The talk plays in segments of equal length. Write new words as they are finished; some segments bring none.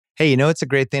Hey, you know it's a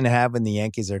great thing to have when the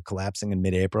Yankees are collapsing in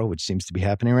mid-April, which seems to be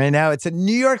happening right now? It's a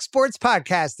New York sports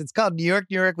podcast. It's called New York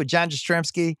with John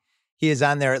Jastrzemski. He is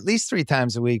on there at least 3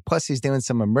 times a week. Plus, he's doing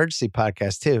some emergency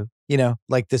podcasts too. You know,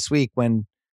 like this week when,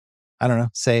 I don't know,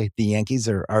 say the Yankees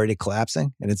are already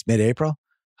collapsing and it's mid-April.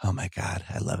 Oh my God,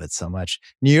 I love it so much.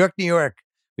 New York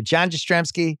with John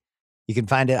Jastrzemski. You can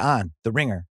find it on the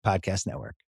Ringer Podcast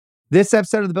Network. This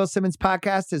episode of the Bill Simmons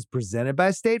Podcast is presented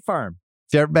by State Farm.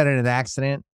 If you've ever been in an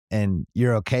accident and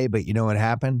you're okay, but you know what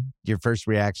happened, your first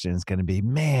reaction is going to be,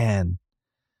 man,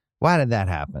 why did that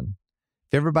happen?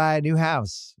 If you ever buy a new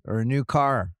house or a new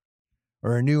car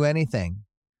or a new anything,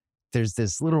 there's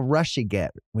this little rush you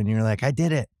get when you're like, I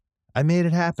did it. I made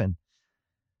it happen.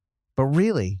 But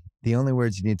really, the only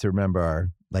words you need to remember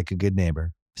are, like a good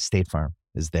neighbor, State Farm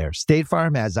is there. State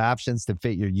Farm has options to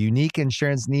fit your unique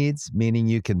insurance needs, meaning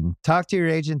you can talk to your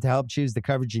agent to help choose the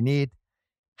coverage you need,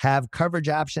 have coverage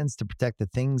options to protect the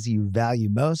things you value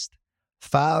most,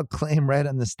 file a claim right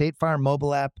on the State Farm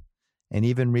mobile app, and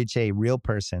even reach a real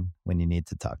person when you need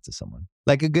to talk to someone.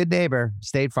 Like a good neighbor,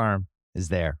 State Farm is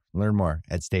there. Learn more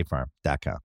at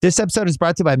statefarm.com. This episode is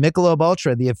brought to you by Michelob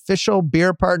Ultra, the official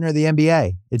beer partner of the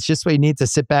NBA. It's just what you need to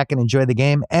sit back and enjoy the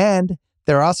game, and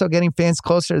they're also getting fans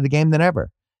closer to the game than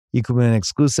ever. You can win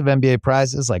exclusive NBA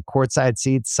prizes like courtside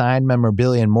seats, signed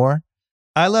memorabilia, and more.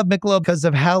 I love Michelob because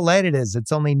of how light it is.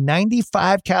 It's only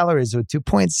 95 calories with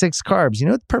 2.6 carbs. You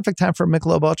know what the perfect time for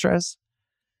Michelob Ultra is?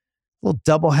 A little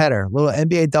doubleheader, little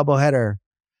NBA doubleheader.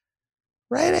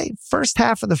 Right? First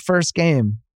half of the first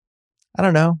game. I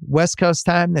don't know, West Coast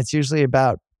time. That's usually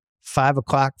about 5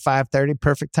 o'clock, 5:30.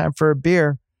 Perfect time for a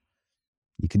beer.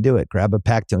 You can do it. Grab a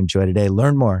pack to enjoy today.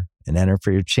 Learn more and enter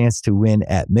for your chance to win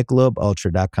at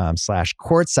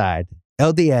michelobultra.com/courtside,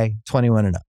 LDA 21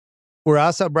 and up. We're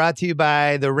also brought to you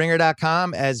by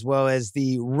TheRinger.com as well as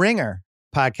the Ringer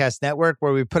Podcast Network,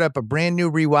 where we put up a brand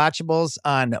new rewatchables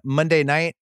on Monday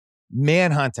night.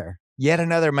 Manhunter, yet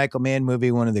another Michael Mann movie,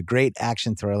 one of the great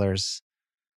action thrillers,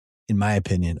 in my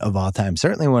opinion, of all time.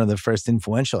 Certainly one of the first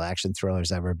influential action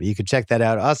thrillers ever, but you can check that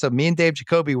out. Also, me and Dave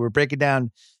Jacoby were breaking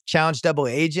down Challenge Double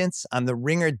Agents on the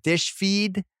Ringer Dish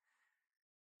feed.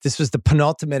 This was the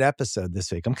penultimate episode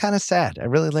this week. I'm kind of sad. I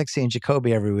really like seeing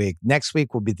Jacoby every week. Next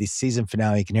week will be the season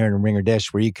finale. You can hear it in Ringer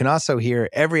Dish, where you can also hear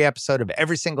every episode of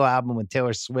every single album with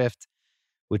Taylor Swift,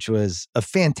 which was a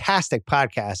fantastic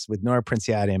podcast with Nora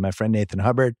Princiati and my friend Nathan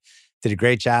Hubbard. Did a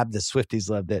great job. The Swifties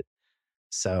loved it.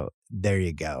 So there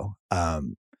you go.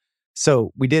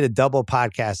 So we did a double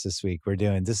podcast this week.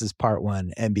 This is part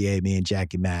 1, NBA, me and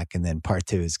Jackie Mac, and then part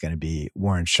 2 is going to be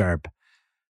Warren Sharp.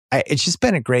 It's just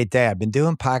been a great day. I've been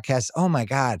doing podcasts. Oh my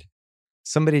God.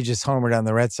 Somebody just homered on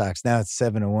the Red Sox. Now it's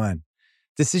 7-1.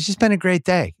 This has just been a great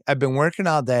day. I've been working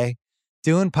all day,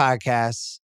 doing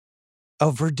podcasts.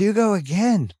 Oh, Verdugo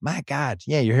again. My God.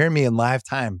 Yeah, you're hearing me in live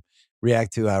time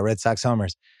react to Red Sox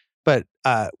homers. But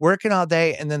working all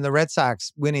day, and then the Red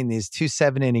Sox winning these 2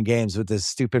 7-inning games with this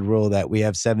stupid rule that we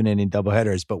have 7-inning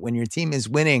doubleheaders. But when your team is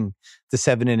winning the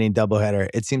 7-inning doubleheader,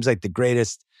 it seems like the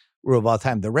greatest rule of all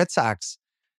time. The Red Sox,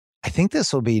 I think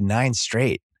this will be 9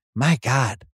 straight. My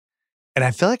God. And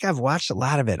I feel like I've watched a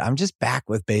lot of it. I'm just back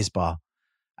with baseball.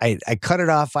 I cut it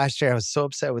off last year. I was so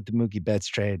upset with the Mookie Betts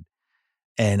trade.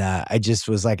 And I just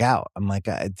was like out. I'm like,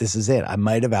 this is it. I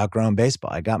might have outgrown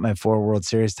baseball. I got my 4 World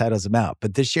Series titles. I'm out.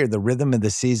 But this year, the rhythm of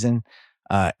the season,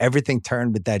 everything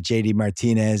turned with that JD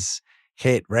Martinez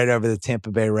hit right over the Tampa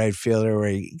Bay right fielder, where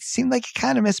he seemed like he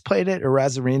kind of misplayed it, or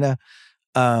Razarina.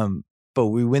 But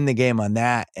we win the game on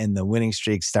that, and the winning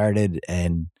streak started.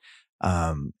 And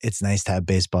it's nice to have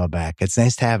baseball back. It's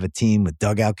nice to have a team with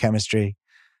dugout chemistry.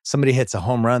 Somebody hits a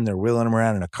home run, they're wheeling them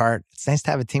around in a cart. It's nice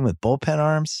to have a team with bullpen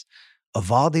arms.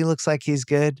 Evaldi looks like he's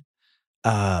good.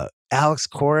 Alex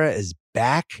Cora is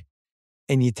back.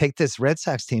 And you take this Red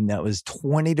Sox team that was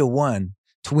 20-1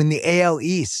 to win the AL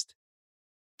East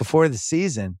before the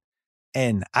season.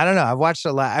 And I don't know, I've watched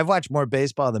a lot. I've watched more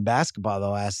baseball than basketball the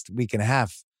last week and a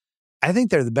half. I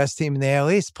think they're the best team in the AL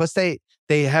East. Plus, they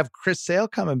have Chris Sale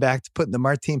coming back to put in the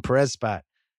Martin Perez spot.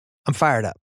 I'm fired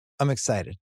up. I'm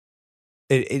excited.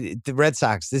 The Red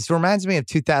Sox, this reminds me of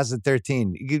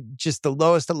 2013. Just the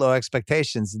lowest of low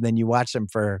expectations, and then you watch them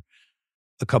for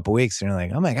a couple weeks, and you're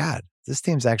like, oh my God, this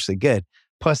team's actually good.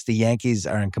 Plus, the Yankees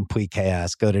are in complete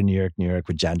chaos. Go to New York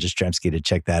with John Jastrzemski to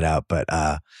check that out. But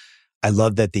I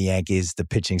love that the Yankees, the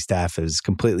pitching staff is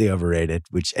completely overrated,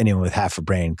 which anyone with half a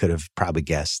brain could have probably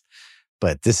guessed.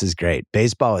 But this is great.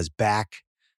 Baseball is back.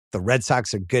 The Red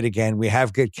Sox are good again. We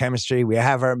have good chemistry. We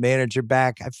have our manager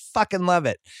back. I fucking love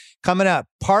it. Coming up,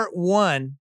 part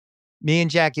 1 Me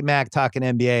and Jackie Mac talking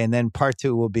NBA, and then part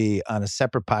 2 will be on a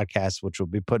separate podcast, which we'll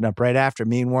be putting up right after.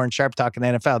 Me and Warren Sharp talking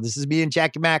NFL. This is me and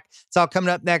Jackie Mac. It's all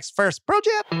coming up next. First, Pro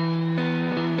Jam.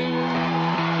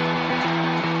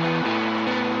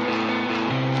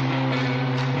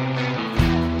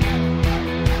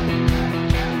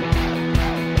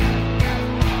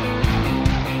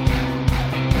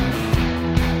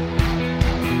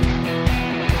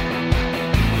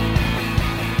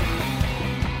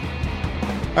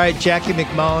 All right, Jackie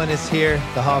MacMullan is here,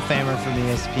 the Hall of Famer from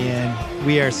ESPN.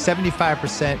 We are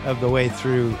 75% of the way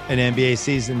through an NBA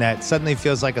season that suddenly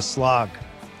feels like a slog.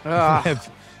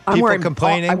 People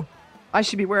complaining. I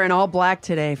should be wearing all black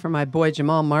today for my boy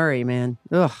Jamal Murray, man.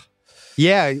 Ugh.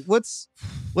 Yeah, let's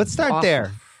start Awful.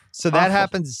 there. So that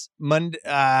happens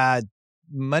Monday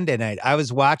night. I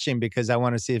was watching because I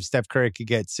want to see if Steph Curry could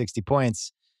get 60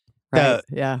 points. Right.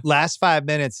 The last 5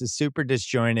 minutes is super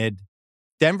disjointed.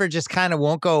 Denver just kind of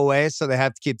won't go away, so they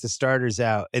have to keep the starters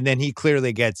out. And then he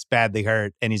clearly gets badly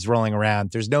hurt, and he's rolling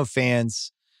around. There's no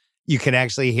fans. You can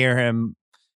actually hear him,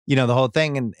 the whole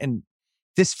thing. And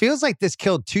this feels like this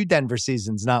killed 2 Denver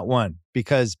seasons, not 1.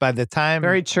 Because by the time...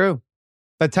 Very true.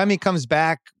 By the time he comes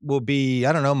back, will be,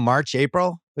 I don't know, March,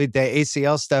 April. The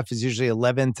ACL stuff is usually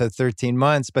 11 to 13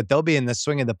 months, but they'll be in the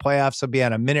swing of the playoffs. They'll be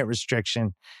on a minute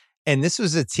restriction. And this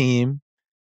was a team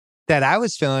that I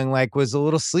was feeling like was a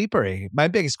little sleepery. My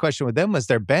biggest question with them was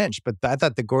their bench, but I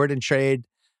thought the Gordon trade,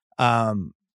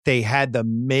 they had the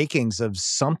makings of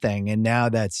something, and now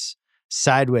that's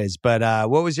sideways. But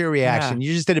what was your reaction? Yeah.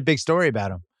 You just did a big story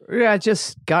about him. Yeah,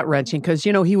 just gut-wrenching because,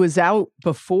 he was out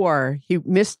before. He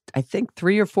missed, I think,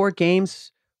 3 or 4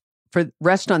 games for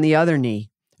rest on the other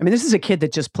knee. I mean, this is a kid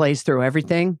that just plays through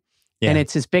everything. Yeah. And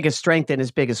it's his biggest strength and his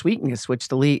biggest weakness, which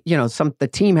the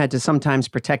team had to sometimes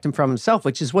protect him from himself,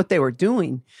 which is what they were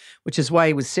doing, which is why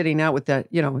he was sitting out with that.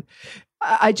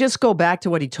 I just go back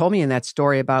to what he told me in that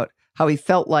story about how he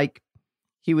felt like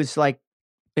he was like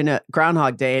in a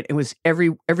Groundhog Day. It was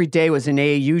every day was an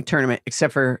AAU tournament,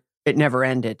 except for it never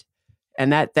ended.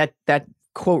 And that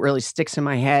quote really sticks in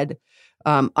my head.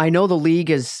 I know the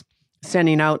league is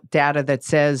sending out data that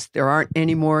says there aren't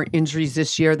any more injuries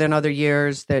this year than other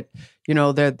years, that,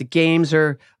 the games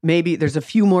are, maybe there's a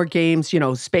few more games,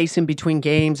 space in between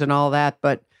games and all that.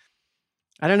 But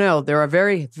I don't know. There are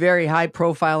very, very high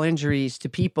profile injuries to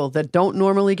people that don't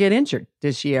normally get injured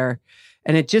this year.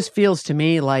 And it just feels to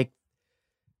me like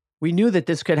we knew that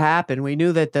this could happen. We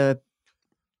knew that the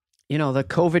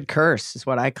COVID curse is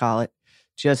what I call it,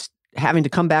 just having to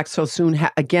come back so soon.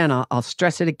 Again, I'll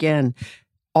stress it again.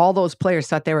 All those players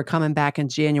thought they were coming back in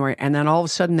January, and then all of a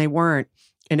sudden they weren't.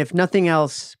 And if nothing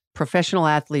else, professional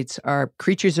athletes are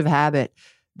creatures of habit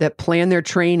that plan their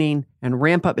training and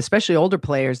ramp up, especially older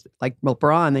players like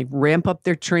LeBron, they ramp up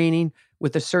their training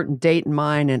with a certain date in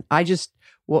mind. And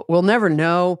we'll never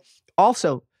know.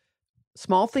 Also,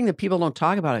 small thing that people don't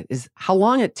talk about is how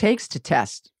long it takes to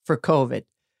test for COVID.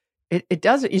 It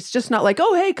doesn't, it's just not like,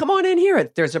 oh, hey, come on in here.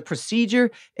 There's a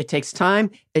procedure. It takes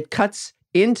time. It cuts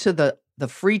into the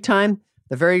free time,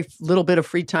 the very little bit of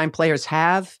free time players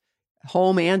have,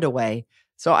 home and away.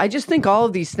 So I just think all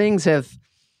of these things have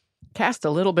cast a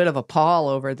little bit of a pall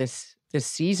over this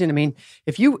season. I mean,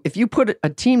 if you put a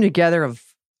team together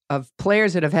of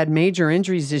players that have had major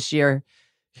injuries this year,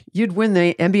 you'd win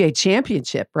the NBA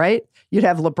championship, right? You'd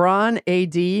have LeBron,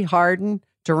 AD, Harden,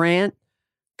 Durant,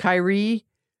 Kyrie,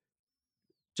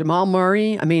 Jamal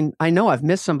Murray. I mean, I know I've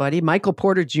missed somebody. Michael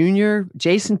Porter Jr.,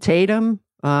 Jason Tatum.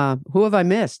 Who have I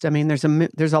missed? I mean, there's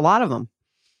a lot of them,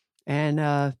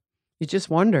 and you just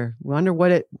wonder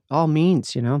what it all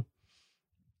means,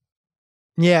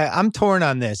 Yeah, I'm torn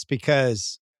on this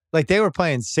because like they were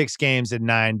playing 6 games in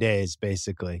 9 days,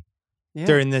 basically,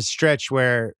 during this stretch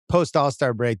where post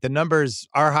All-Star break, the numbers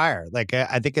are higher. Like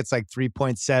I think it's like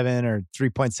 3.7 or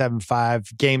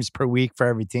 3.75 games per week for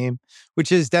every team,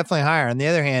 which is definitely higher. On the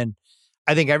other hand,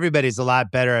 I think everybody's a lot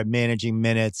better at managing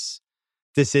minutes.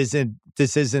 This isn't,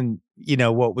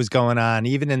 what was going on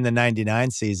even in the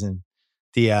 99 season,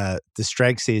 the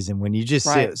strike season, when you just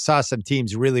saw some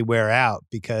teams really wear out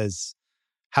because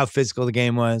how physical the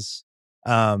game was.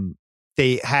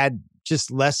 They had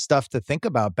just less stuff to think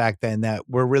about back then that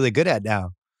we're really good at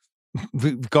now.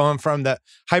 Going from the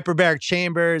hyperbaric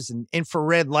chambers and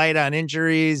infrared light on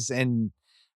injuries and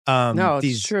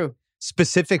it's true.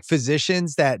 Specific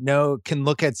physicians that can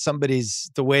look at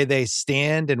the way they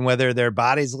stand and whether their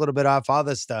body's a little bit off, all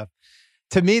this stuff.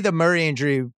 To me, the Murray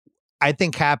injury, I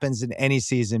think, happens in any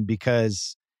season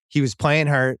because he was playing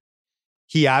hurt.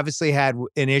 He obviously had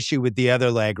an issue with the other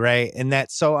leg, right? And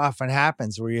that so often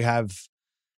happens where you have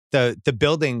the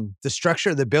building, the structure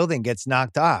of the building gets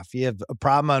knocked off. You have a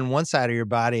problem on one side of your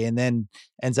body and then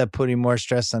ends up putting more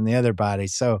stress on the other body.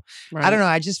 So I don't know.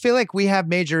 I just feel like we have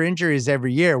major injuries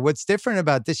every year. What's different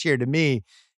about this year to me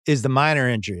is the minor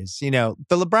injuries. You know,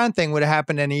 the LeBron thing would have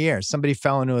happened any year. Somebody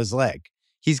fell into his leg.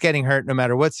 He's getting hurt no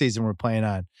matter what season we're playing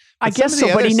on. But I guess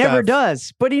so, but he never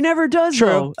does. But he never does,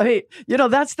 though. I mean, you know,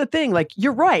 that's the thing. Like,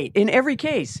 you're right in every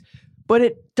case, but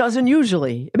it doesn't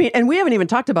usually. I mean, and we haven't even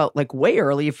talked about, like, way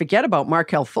early. You forget about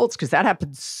Markelle Fultz because that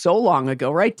happened so long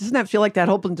ago, right? Doesn't that feel like that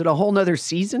opened to a whole nother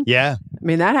season? Yeah. I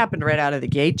mean, that happened right out of the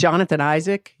gate. Jonathan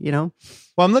Isaac, you know.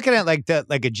 Well, I'm looking at like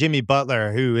a Jimmy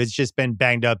Butler who has just been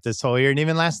banged up this whole year. And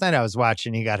even last night I was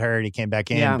watching, he got hurt, he came back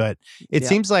in. Yeah. But it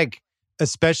seems like,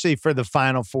 especially for the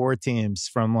Final Four teams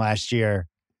from last year.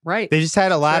 Right. They just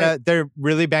had a lot of, they're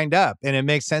really banged up. And it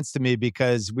makes sense to me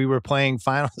because we were playing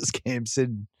finals games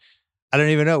in, I don't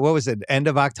even know, what was it, end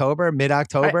of October,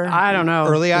 mid-October? I don't know.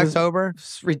 Early October?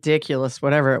 It's ridiculous,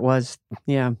 whatever it was.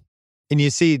 Yeah. And you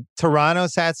see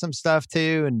Toronto's had some stuff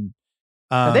too. And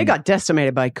they got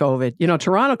decimated by COVID. You know,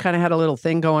 Toronto kind of had a little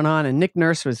thing going on and Nick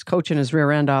Nurse was coaching his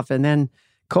rear end off and then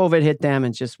COVID hit them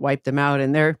and just wiped them out.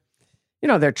 And they're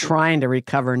trying to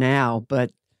recover now,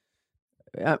 but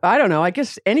I don't know. I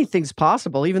guess anything's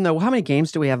possible, even though how many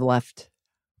games do we have left?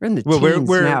 We're in the teens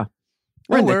now.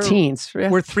 We're in the teens.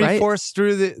 We're three-fourths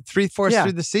through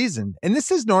the season. And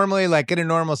this is normally, like in a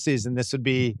normal season, this would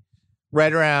be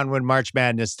right around when March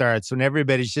Madness starts, when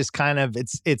everybody's just kind of,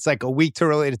 it's like a week too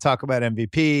early to talk about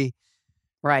MVP.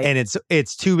 Right. And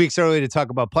it's 2 weeks early to talk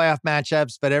about playoff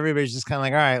matchups, but everybody's just kind of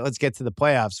like, all right, let's get to the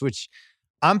playoffs, which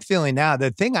I'm feeling now.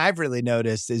 The thing I've really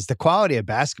noticed is the quality of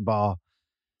basketball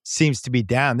seems to be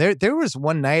down. There was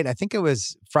one night, I think it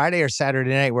was Friday or Saturday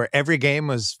night, where every game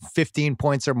was 15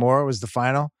 points or more was the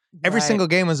final. Every single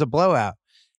game was a blowout.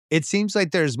 It seems like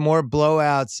there's more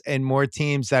blowouts and more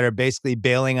teams that are basically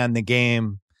bailing on the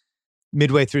game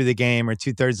midway through the game or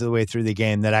 2/3 of the way through the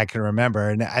game that I can remember.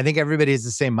 And I think everybody has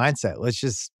the same mindset. Let's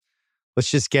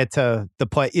just get to the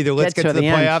play. Either let's get to the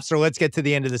playoffs or let's get to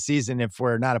the end of the season if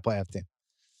we're not a playoff team.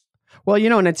 Well, you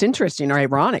know, and it's interesting or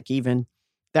ironic even,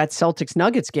 that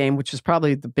Celtics-Nuggets game, which was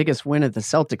probably the biggest win of the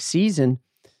Celtics season.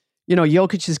 You know,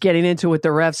 Jokic is getting into it with the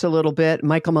refs a little bit.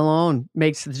 Michael Malone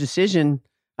makes the decision.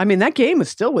 I mean, that game was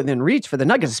still within reach for the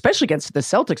Nuggets, especially against the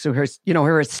Celtics, who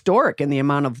are historic in the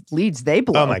amount of leads they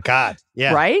blow. Oh, my God.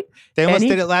 Yeah. Right? They almost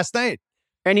did it last night.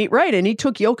 And he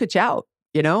took Jokic out,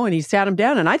 you know, and he sat him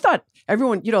down. And I thought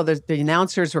everyone, you know, the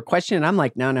announcers were questioning. I'm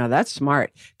like, no, that's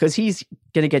smart because he's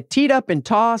going to get teed up and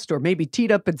tossed or maybe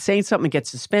teed up and saying something and get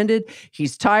suspended.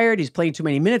 He's tired. He's playing too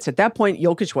many minutes. At that point,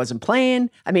 Jokic wasn't playing.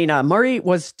 I mean, Murray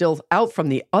was still out from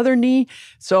the other knee.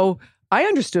 So I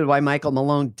understood why Michael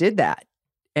Malone did that.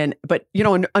 But you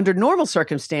know, under normal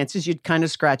circumstances, you'd kind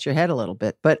of scratch your head a little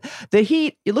bit. But the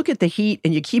Heat, you look at the Heat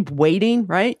and you keep waiting,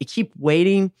 right? You keep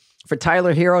waiting for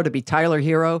Tyler Hero to be Tyler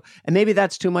Hero. And maybe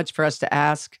that's too much for us to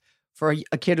ask for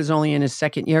a kid who's only in his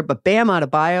second year. But Bam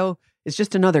Adebayo is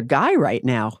just another guy right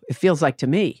now, it feels like to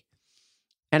me.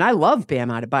 And I love Bam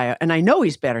Adebayo, and I know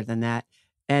he's better than that.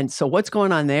 And so what's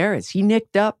going on there? Is he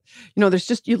nicked up? You know,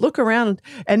 you look around,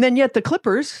 and then yet the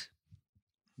Clippers,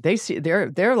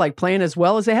 they're like playing as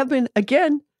well as they have been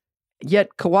again, yet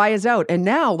Kawhi is out. And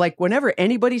now, like whenever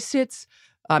anybody sits,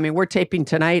 I mean, we're taping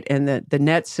tonight and the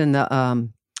Nets and the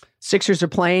Sixers are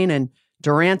playing and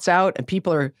Durant's out and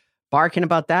people are barking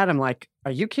about that. I'm like,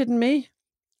 are you kidding me?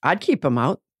 I'd keep him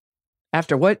out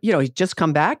after what, you know, he's just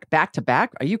come back to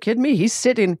back. Are you kidding me? He's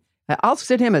sitting. I'll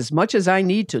sit him as much as I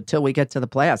need to till we get to the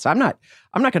playoffs. I'm not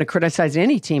going to criticize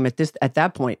any team at this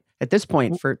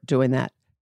point for doing that.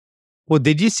 Well,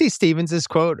 did you see Stevens'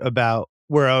 quote about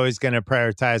we're always going to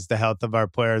prioritize the health of our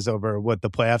players over what the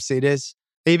playoff seed is?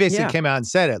 He basically came out and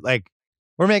said it. Like,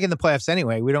 we're making the playoffs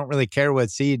anyway. We don't really care what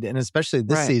seed, and especially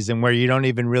this season where you don't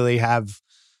even really have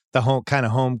the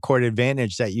home court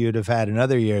advantage that you would have had in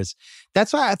other years.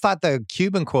 That's why I thought the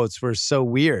Cuban quotes were so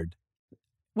weird.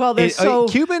 Well,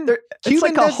 Cuban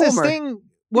like does this thing.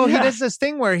 Well, he does this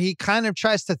thing where he kind of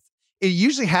tries to. It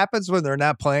usually happens when they're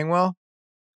not playing well.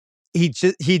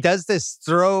 He does this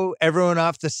throw everyone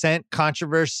off the scent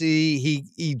controversy.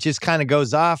 He just kind of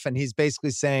goes off and he's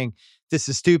basically saying, this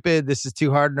is stupid. This is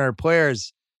too hard on our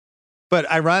players.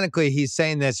 But ironically, he's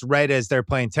saying this right as they're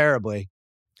playing terribly.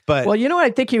 But well, you know what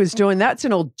I think he was doing? That's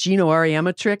an old Gino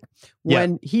Auriemma trick.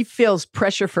 When he feels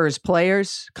pressure for his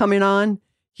players coming on,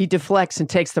 he deflects and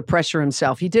takes the pressure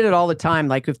himself. He did it all the time.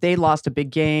 Like if they lost a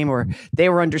big game or they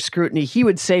were under scrutiny, he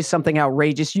would say something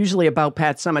outrageous, usually about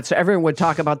Pat Summitt. So everyone would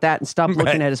talk about that and stop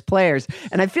looking at his players.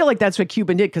 And I feel like that's what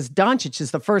Cuban did because Doncic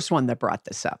is the first one that brought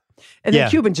this up. And then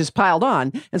Cuban just piled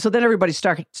on. And so then everybody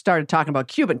started talking about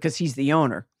Cuban because he's the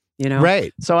owner,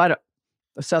 Right. So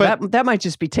that might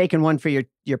just be taking one for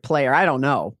your player. I don't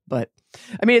know. But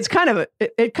I mean, it's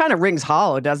it kind of rings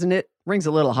hollow, doesn't it? Rings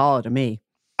a little hollow to me.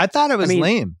 I thought it was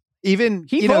lame. Even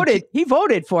he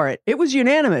voted for it. It was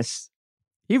unanimous.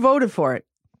 He voted for it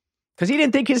because he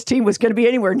didn't think his team was going to be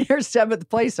anywhere near 7th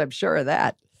place. I'm sure of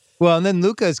that. Well, and then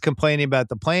Luka is complaining about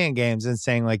the playing games and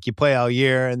saying like you play all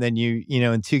year and then you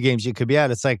in 2 games you could be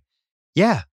out. It's like,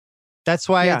 yeah, that's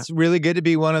why it's really good to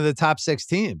be one of the top 6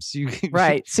 teams.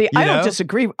 Right. See, I don't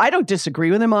disagree. I don't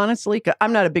disagree with him, honestly.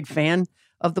 I'm not a big fan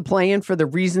of the play-in for the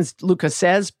reasons Luka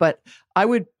says, but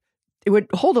it would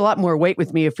hold a lot more weight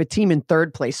with me if a team in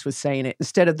 3rd place was saying it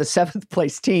instead of the 7th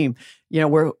place team.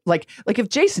 Where like if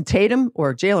Jason Tatum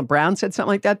or Jaylen Brown said something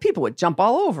like that, people would jump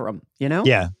all over him,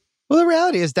 Yeah. Well, the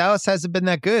reality is Dallas hasn't been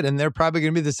that good, and they're probably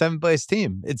going to be the 7th place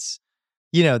team. It's,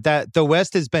 that the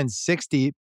West has been 6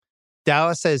 deep.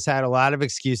 Dallas has had a lot of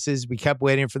excuses. We kept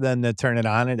waiting for them to turn it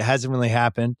on. It hasn't really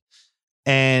happened.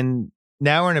 And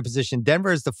now we're in a position.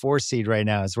 Denver is the 4 seed right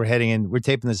now as we're heading in. We're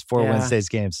taping this 4 Wednesdays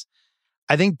games.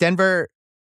 I think Denver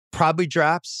probably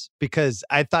drops because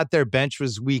I thought their bench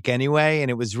was weak anyway,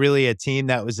 and it was really a team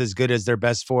that was as good as their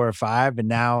best 4 or 5. And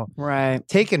now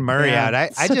taking Murray out, I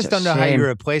just don't know how you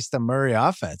replace the Murray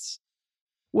offense.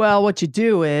 Well, what you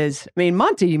do is,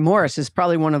 Monty Morris is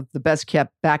probably one of the best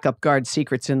kept backup guard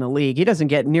secrets in the league. He doesn't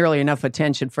get nearly enough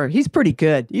attention he's pretty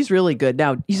good. He's really good.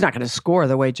 Now, he's not going to score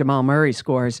the way Jamal Murray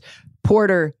scores.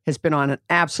 Porter has been on an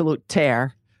absolute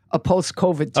tear, a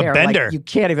post-COVID tear. A bender. Like, you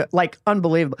can't even,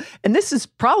 unbelievable. And this is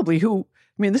probably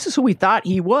this is who we thought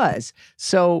he was.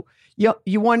 So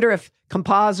you wonder if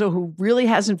Campazzo, who really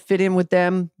hasn't fit in with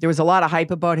them, there was a lot of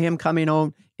hype about him coming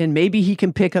on, and maybe he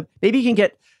can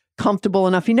get comfortable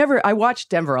enough. I watched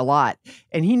Denver a lot,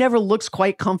 and he never looks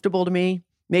quite comfortable to me.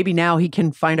 Maybe now he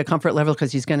can find a comfort level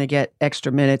because he's going to get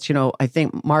extra minutes. I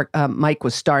think Mike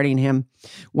was starting him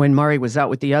when Murray was out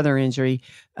with the other injury,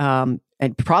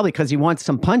 and probably because he wants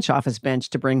some punch off his bench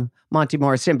to bring Monty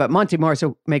Morris in. But Monty Morris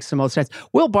makes the most sense.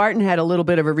 Will Barton had a little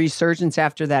bit of a resurgence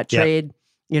after that trade.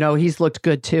 He's looked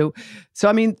good too. So,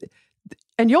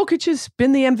 and Jokic has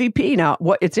been the MVP. Now,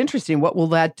 it's interesting. What will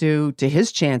that do to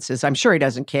his chances? I'm sure he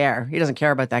doesn't care. He doesn't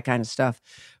care about that kind of stuff.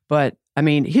 But,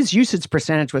 his usage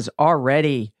percentage was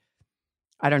already,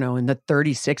 I don't know, in the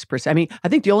 36%. I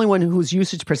think the only one whose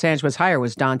usage percentage was higher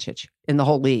was Doncic in the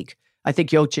whole league. I think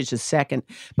Jokic is second.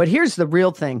 But here's the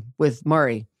real thing with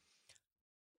Murray.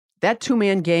 That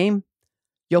 2-man game,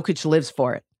 Jokic lives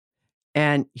for it.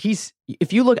 And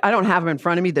if you look, I don't have him in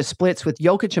front of me, the splits with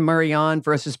Jokic and Murray on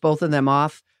versus both of them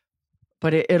off,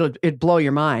 but it'd blow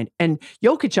your mind. And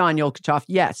Jokic on, Jokic off,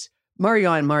 yes. Murray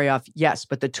on, Murray off, yes.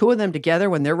 But the 2 of them together,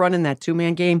 when they're running that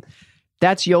 2-man game,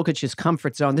 that's Jokic's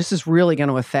comfort zone. This is really going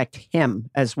to affect him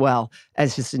as well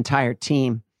as his entire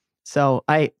team. So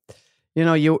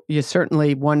you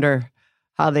certainly wonder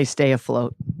how they stay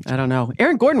afloat. I don't know.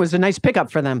 Aaron Gordon was a nice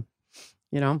pickup for them.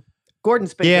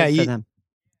 Gordon's been good for them.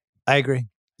 I agree.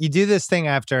 You do this thing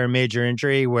after a major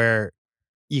injury where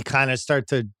you kind of start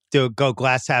to go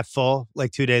glass half full,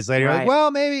 like 2 days later. You're like, well,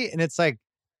 maybe. And it's like,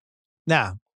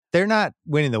 no, they're not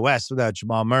winning the West without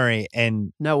Jamal Murray.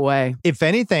 And no way. If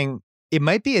anything, it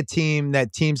might be a team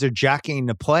that teams are jockeying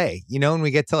to play. When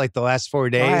we get to like the last 4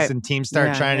 days and teams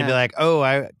start trying to be like, oh,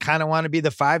 I kind of want to be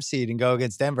the 5 seed and go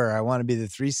against Denver. I want to be the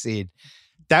 3 seed.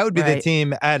 That would be the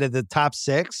team out of the top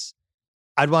 6.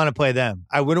 I'd want to play them.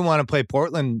 I wouldn't want to play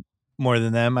Portland more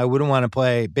than them. I wouldn't want to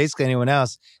play basically anyone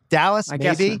else. Dallas,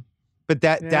 maybe. So. But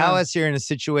Dallas, you're in a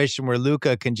situation where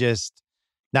Luka can just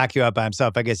knock you out by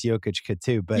himself. I guess Jokic could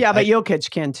too. But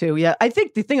Jokic can too. Yeah. I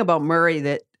think the thing about Murray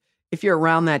that if you're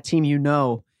around that team,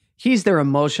 he's their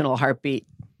emotional heartbeat.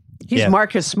 He's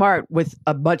Marcus Smart with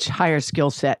a much higher skill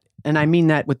set. And I mean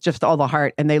that with just all the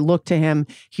heart. And they look to him.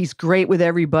 He's great with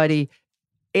everybody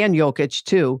and Jokic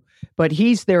too. But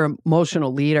he's their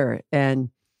emotional leader. And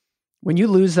when you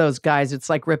lose those guys, it's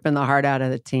like ripping the heart out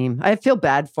of the team. I feel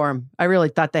bad for him. I really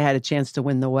thought they had a chance to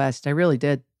win the West. I really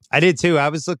did. I did too. I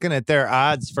was looking at their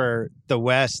odds for the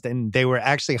West, and they were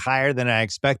actually higher than I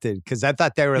expected because I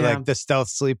thought they were like the stealth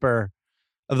sleeper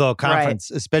of the whole conference,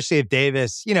 especially if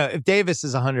Davis, if Davis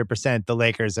is 100%, the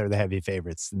Lakers are the heavy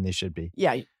favorites, and they should be.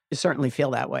 Yeah, you certainly feel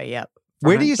that way. Yeah.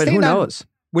 Where do you stand? Who knows?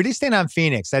 Where do you stand on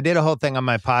Phoenix? I did a whole thing on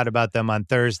my pod about them on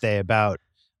Thursday about.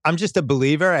 I'm just a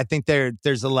believer. I think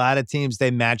there's a lot of teams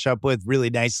they match up with really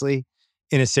nicely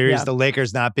in a series, the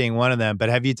Lakers not being one of them. But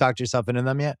have you talked yourself into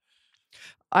them yet?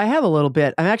 I have a little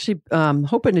bit. I'm actually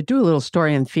hoping to do a little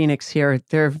story in Phoenix here.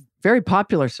 They're very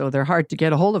popular, so they're hard to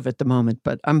get a hold of at the moment,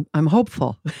 but I'm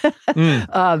hopeful.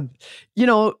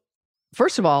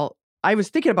 first of all, I was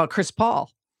thinking about Chris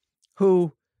Paul,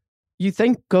 who you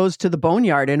think goes to the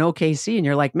boneyard in OKC, and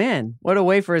you're like, man, what a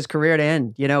way for his career to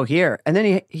end, here. And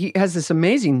then he has this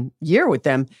amazing year with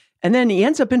them, and then he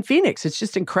ends up in Phoenix. It's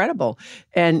just incredible.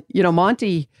 And,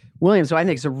 Monty Williams, who I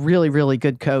think is a really, really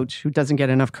good coach who doesn't get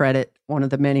enough credit, one of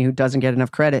the many who doesn't get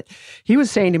enough credit, he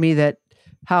was saying to me that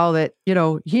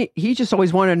he just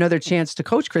always wanted another chance to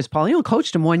coach Chris Paul. He only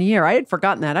coached him 1 year. I had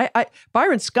forgotten that.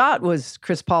 Byron Scott was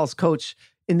Chris Paul's coach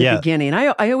in the beginning.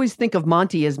 I always think of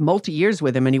Monty as multi-years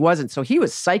with him, and he wasn't. So he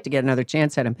was psyched to get another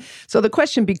chance at him. So the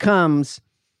question becomes,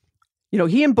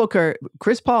 he and Booker,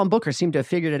 Chris Paul and Booker seem to have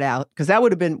figured it out, because that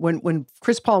would have been when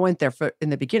Chris Paul went there in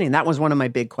the beginning. That was one of my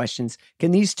big questions. Can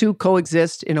these two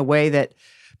coexist in a way that,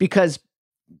 because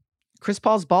Chris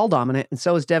Paul's ball dominant and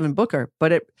so is Devin Booker,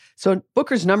 so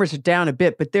Booker's numbers are down a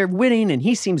bit, but they're winning and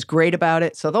he seems great about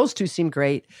it. So those two seem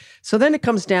great. So then it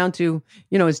comes down to,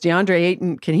 is DeAndre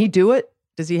Ayton, can he do it?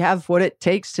 Does he have what it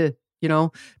takes to,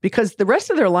 because the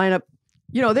rest of their lineup,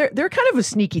 they're kind of a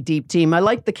sneaky deep team. I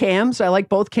like the Cams. I like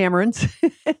both Camerons.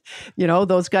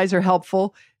 Those guys are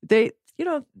helpful.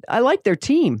 I like their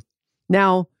team.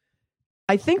 Now,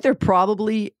 I think they're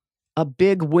probably a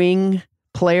big wing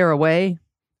player away.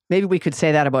 Maybe we could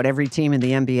say that about every team in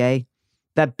the NBA.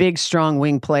 That big, strong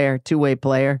wing player, two-way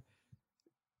player.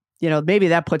 Maybe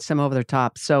that puts them over the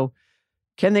top. So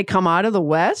can they come out of the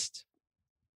West?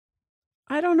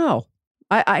 I don't know.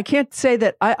 I can't say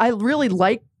that. I really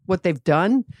like what they've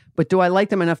done, but do I like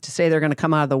them enough to say they're going to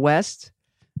come out of the West?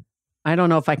 I don't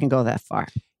know if I can go that far.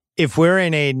 If we're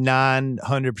in a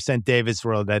non-100% Davis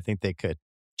world, I think they could.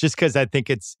 Just because I think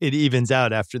it evens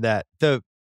out after that.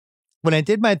 When I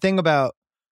did my thing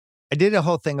I did a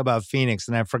whole thing about Phoenix,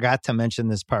 and I forgot to mention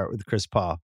this part with Chris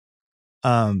Paul.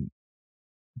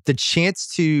 The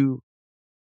chance to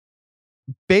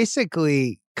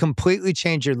basically completely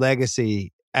change your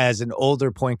legacy as an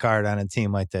older point guard on a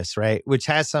team like this, right? Which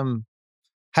has some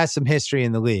history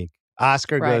in the league.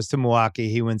 Oscar goes to Milwaukee.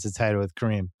 He wins the title with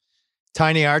Kareem.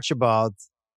 Tiny Archibald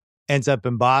ends up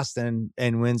in Boston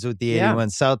and wins with the 81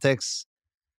 Celtics.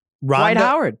 Dwight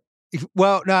Howard.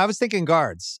 Well, no, I was thinking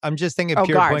guards. I'm just thinking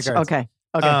pure point guards. Okay.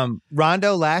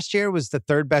 Rondo last year was the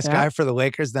third best guy for the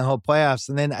Lakers in the whole playoffs.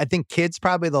 And then I think Kidd's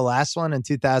probably the last one in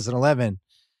 2011.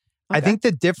 I think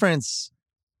the difference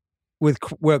with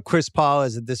where Chris Paul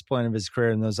is at this point of his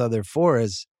career and those other four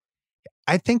is,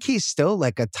 I think he's still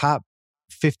like a top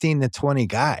 15 to 20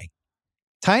 guy.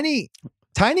 Tiny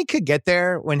could get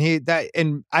there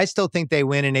and I still think they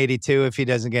win in 82 if he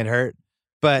doesn't get hurt.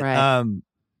 But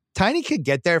Tiny could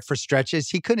get there for stretches.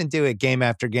 He couldn't do it game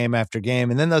after game after game.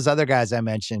 And then those other guys I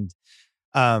mentioned,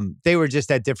 they were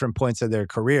just at different points of their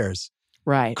careers.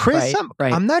 Right. Chris,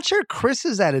 I'm not sure Chris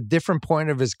is at a different point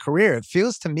of his career. It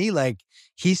feels to me like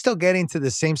he's still getting to the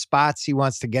same spots he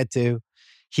wants to get to.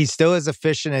 He's still as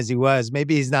efficient as he was.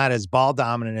 Maybe he's not as ball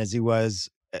dominant as he was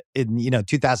in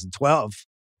 2012.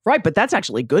 Right, but that's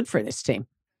actually good for this team.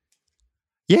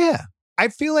 Yeah. I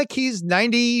feel like he's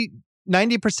 90%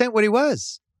 what he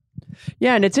was.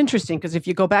 Yeah, and it's interesting because if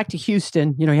you go back to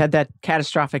Houston, he had that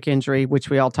catastrophic injury, which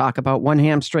we all talk about, one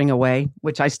hamstring away,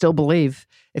 which I still believe.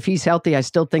 If he's healthy, I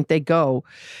still think they go.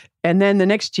 And then the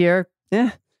next year,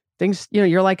 things,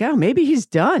 you're like, oh, maybe he's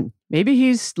done. Maybe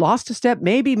he's lost a step.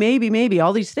 Maybe,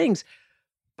 all these things.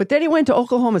 But then he went to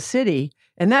Oklahoma City,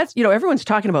 and that's, everyone's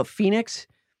talking about Phoenix.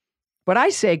 But I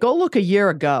say, go look a year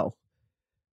ago.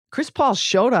 Chris Paul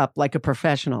showed up like a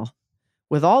professional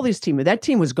with all these teams. That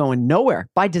team was going nowhere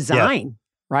by design,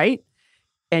 right?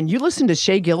 And you listen to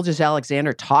Shai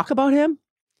Gilgeous-Alexander talk about him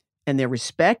and the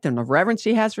respect and the reverence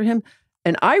he has for him.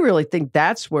 And I really think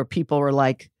that's where people were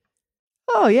like,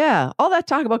 oh yeah, all that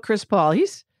talk about Chris Paul.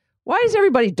 Why is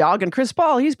everybody dogging Chris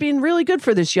Paul? He's being really good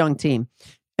for this young team.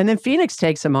 And then Phoenix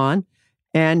takes him on.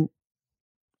 And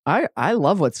I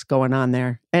love what's going on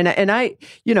there. And I,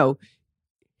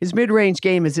 his mid-range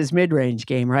game is his mid-range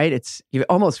game, right? You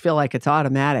almost feel like it's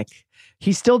automatic.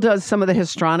 He still does some of the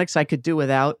histrionics I could do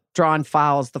without, drawing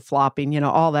fouls, the flopping,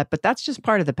 all that. But that's just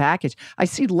part of the package. I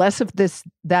see less of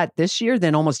this year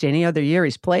than almost any other year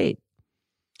he's played.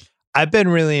 I've been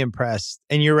really impressed.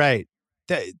 And you're right.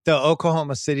 The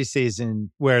Oklahoma City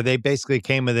season where they basically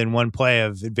came within one play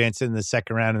of advancing in the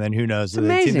second round, and then who knows? It's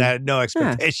amazing. The team had no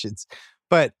expectations. Yeah.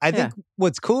 But I think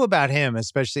what's cool about him,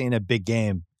 especially in a big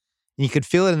game, you could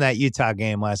feel it in that Utah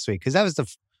game last week, because that was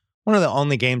one of the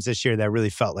only games this year that really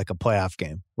felt like a playoff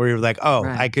game, where you're like, oh,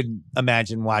 I could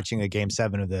imagine watching a game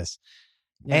 7 of this.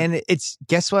 Yeah. And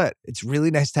guess what? It's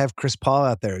really nice to have Chris Paul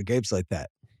out there at games like that.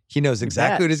 He knows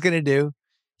exactly what he's going to do.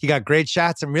 He got great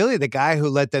shots. And really the guy who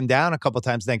let them down a couple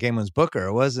times in that game was Booker.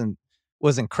 It wasn't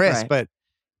Chris, but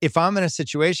if I'm in a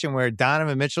situation where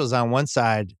Donovan Mitchell's on one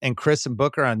side and Chris and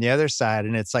Booker on the other side,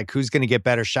 and it's like, who's going to get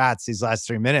better shots these last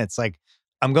 3 minutes? Like,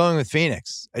 I'm going with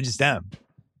Phoenix. I just am.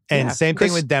 And same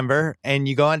thing with Denver. And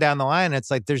you go on down the line,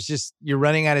 it's like you're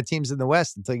running out of teams in the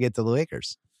West until you get to the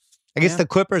Lakers. I guess the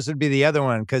Clippers would be the other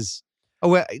one because,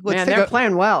 they're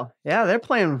playing well. Yeah, they're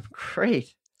playing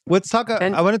great. Let's talk.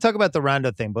 I want to talk about the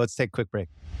Rondo thing, but let's take a quick break.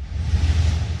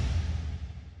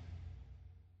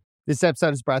 This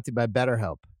episode is brought to you by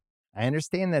BetterHelp. I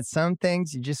understand that some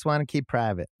things you just want to keep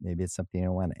private. Maybe it's something you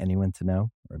don't want anyone to know,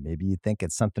 or maybe you think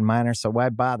it's something minor, so why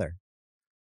bother?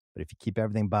 But if you keep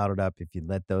everything bottled up, if you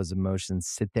let those emotions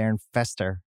sit there and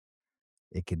fester,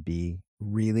 it could be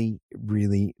really,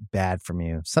 really bad from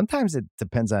you. Sometimes it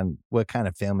depends on what kind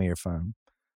of family you're from.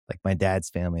 Like my dad's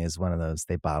family is one of those.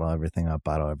 They bottle everything up,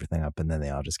 and then they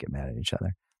all just get mad at each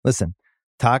other. Listen,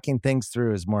 talking things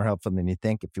through is more helpful than you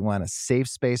think. If you want a safe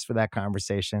space for that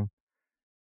conversation,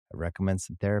 I recommend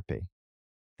some therapy.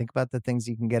 Think about the things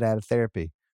you can get out of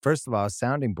therapy. First of all, a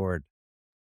sounding board.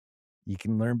 You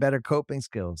can learn better coping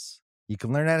skills. You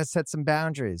can learn how to set some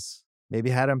boundaries.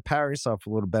 Maybe how to empower yourself a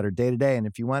little better day to day. And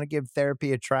if you want to give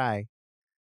therapy a try,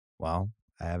 well,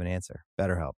 I have an answer.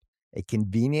 BetterHelp. A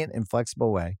convenient and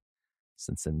flexible way,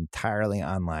 since it's entirely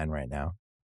online right now.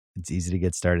 It's easy to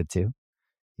get started too.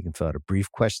 You can fill out a brief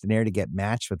questionnaire to get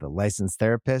matched with a licensed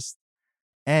therapist,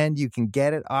 and you can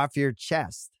get it off your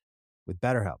chest with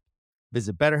BetterHelp.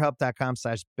 Visit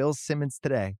BetterHelp.com/Bill Simmons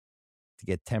today to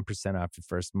get 10% off your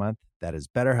first month. That is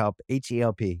BetterHelp,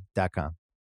 HELP.com/Bill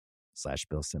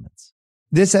Simmons.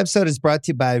 This episode is brought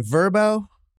to you by Vrbo.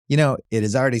 You know, it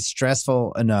is already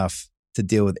stressful enough to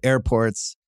deal with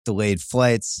airports, delayed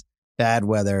flights, bad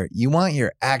weather. You want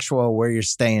your actual where you're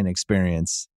staying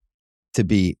experience to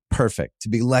be perfect, to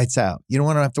be lights out. You don't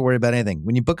want to have to worry about anything.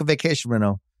 When you book a vacation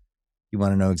rental, you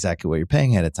want to know exactly what you're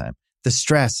paying ahead of time. The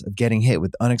stress of getting hit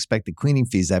with unexpected cleaning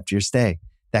fees after your stay,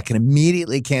 that can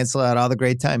immediately cancel out all the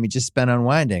great time you just spent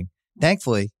unwinding.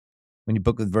 Thankfully, when you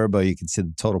book with Vrbo, you can see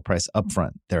the total price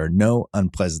upfront. There are no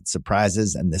unpleasant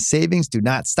surprises, and the savings do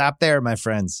not stop there, my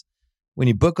friends. When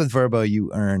you book with Vrbo,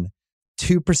 you earn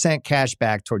 2% cash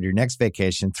back toward your next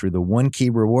vacation through the One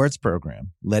Key Rewards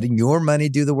program, letting your money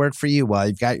do the work for you while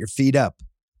you've got your feet up.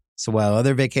 So while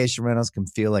other vacation rentals can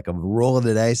feel like a roll of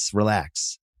the dice,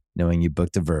 relax, knowing you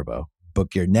booked a Vrbo.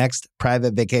 Book your next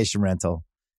private vacation rental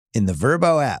in the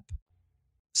Vrbo app.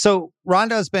 So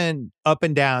Rondo's been up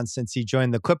and down since he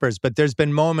joined the Clippers, but there's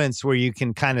been moments where you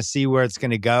can kind of see where it's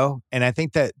going to go. And I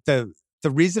think that the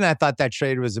reason I thought that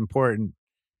trade was important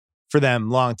for them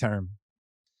long term,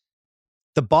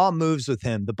 the ball moves with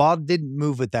him. The ball didn't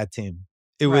move with that team.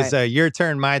 It was your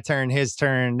turn, my turn, his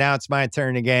turn. Now it's my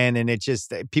turn again. And it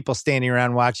just people standing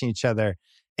around watching each other.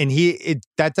 And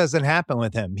that doesn't happen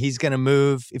with him. He's going to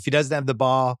move. If he doesn't have the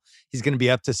ball, he's going to be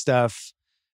up to stuff.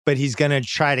 But he's going to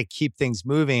try to keep things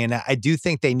moving. And I do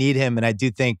think they need him. And I do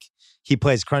think he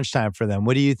plays crunch time for them.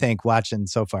 What do you think watching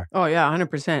so far? Oh, yeah,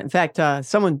 100%. In fact,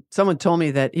 someone told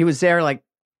me that he was there like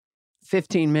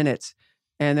 15 minutes.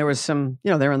 And there was some,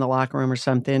 they're in the locker room or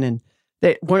something. And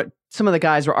some of the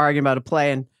guys were arguing about a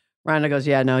play. And Rondo goes,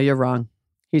 yeah, no, you're wrong.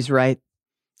 He's right.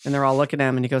 And they're all looking at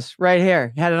him. And he goes, right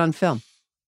here. He had it on film.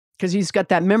 Because he's got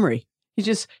that memory.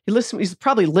 He's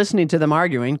probably listening to them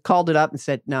arguing, called it up and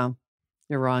said, no,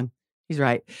 you're wrong. He's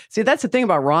right. See, that's the thing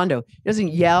about Rondo. He doesn't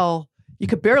yell. You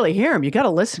could barely hear him. You got to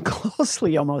listen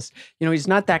closely almost. He's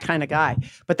not that kind of guy.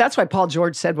 But that's why Paul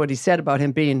George said what he said about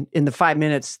him being in the 5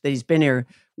 minutes that he's been here,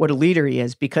 what a leader he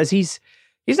is, because he's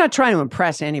not trying to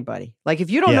impress anybody. Like if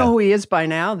you don't know who he is by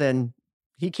now, then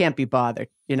he can't be bothered,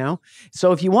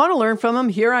 So if you want to learn from him,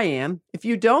 here I am. If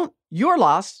you don't, your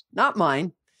loss, not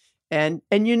mine. And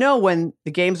when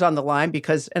the game's on the line,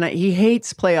 because he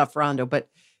hates playoff Rondo, but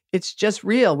it's just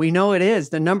real. We know it is.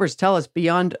 The numbers tell us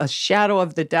beyond a shadow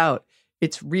of the doubt,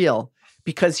 it's real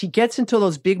because he gets into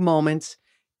those big moments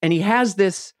and he has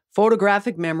this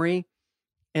photographic memory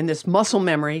and this muscle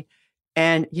memory,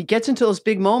 and he gets into those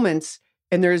big moments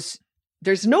and there's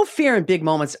no fear in big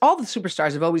moments. All the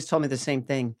superstars have always told me the same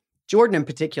thing. Jordan in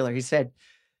particular, he said,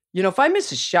 if I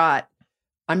miss a shot,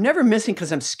 I'm never missing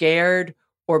because I'm scared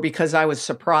or because I was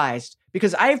surprised,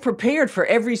 because I have prepared for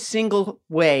every single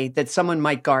way that someone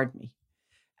might guard me.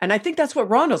 And I think that's what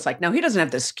Rondo's like. Now, he doesn't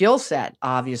have the skill set,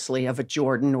 obviously, of a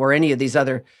Jordan or any of these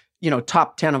other,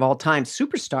 top 10 of all time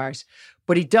superstars,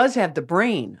 but he does have the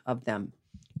brain of them.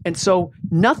 And so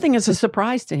nothing is a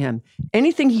surprise to him.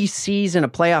 Anything he sees in a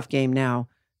playoff game now,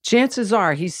 chances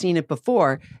are he's seen it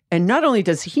before. And not only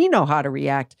does he know how to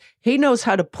react, he knows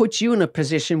how to put you in a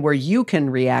position where you can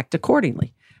react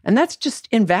accordingly. And that's just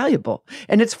invaluable.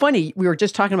 And it's funny, we were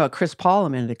just talking about Chris Paul a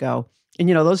minute ago. And,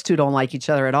 those two don't like each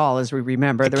other at all, as we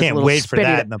remember. I can't wait for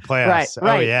that in the playoffs.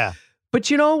 Right. Oh, yeah. But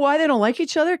you know why they don't like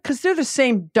each other? Because they're the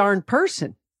same darn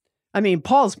person. I mean,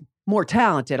 Paul's more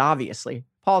talented, obviously.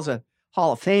 Paul's a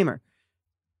Hall of Famer.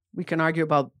 We can argue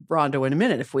about Rondo in a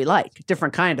minute if we like.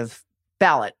 Different kind of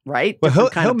ballot, right? Well,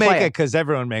 Different he'll make it because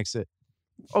everyone makes it.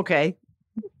 Okay.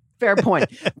 Fair point.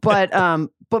 But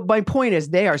my point is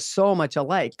they are so much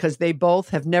alike because they both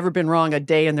have never been wrong a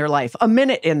day in their life, a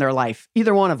minute in their life,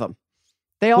 either one of them.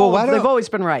 They've always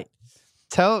been right.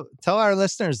 Tell our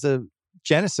listeners the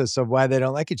genesis of why they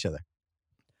don't like each other.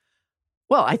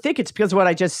 Well, I think it's because of what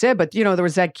I just said, but there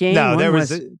was that game. No, there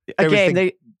was a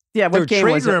game. There were game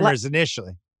trade was rumors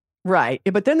initially. Right.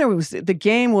 But then the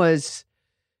game was,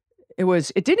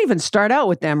 it didn't even start out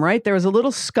with them, right? There was a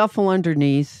little scuffle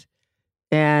underneath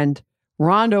and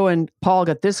Rondo and Paul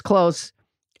got this close.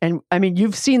 And I mean,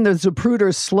 you've seen the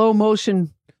Zapruder slow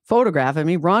motion photograph. I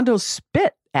mean, Rondo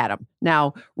spit at him.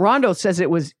 Now, Rondo says it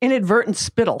was inadvertent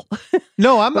spittle.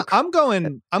 No, I'm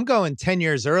going 10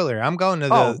 years earlier. I'm going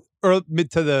to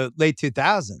mid to the late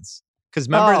 2000s. Because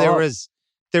remember there was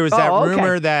that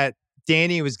rumor that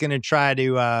Danny was going to try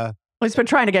to he's been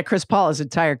trying to get Chris Paul his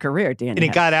entire career, Danny. And he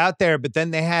got out there, but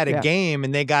then they had a game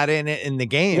and they got in the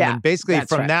game. Yeah, and basically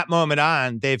from that moment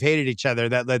on, they've hated each other.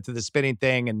 That led to the spinning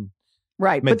thing. And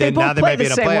right. But they both play the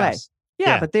same way.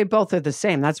 Yeah, but they both are the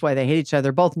same. That's why they hate each other.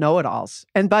 They're both know-it-alls.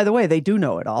 And by the way, they do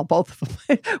know it all, both of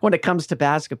them, when it comes to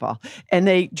basketball. And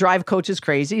they drive coaches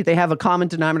crazy. They have a common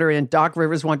denominator, and Doc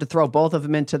Rivers wanted to throw both of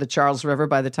them into the Charles River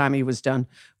by the time he was done.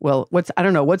 Well, I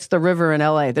don't know, what's the river in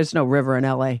L.A.? There's no river in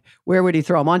L.A. Where would he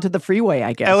throw them? Onto the freeway,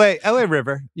 I guess. L.A.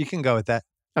 River. You can go with that.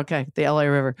 Okay, the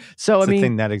L.A. River. So, it's a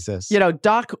thing that exists.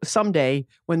 Doc, someday,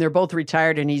 when they're both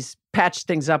retired and he's patched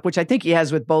things up, which I think he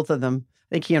has with both of them,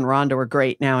 I think he and Rondo are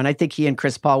great now, and I think he and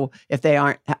Chris Paul, if they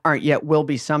aren't yet, will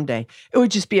be someday. It would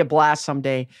just be a blast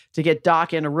someday to get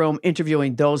Doc in a room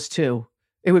interviewing those two.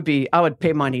 It would be. I would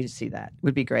pay money to see that. It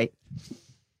would be great.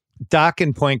 Doc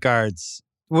and point guards.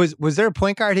 Was there a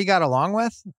point guard he got along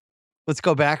with? Let's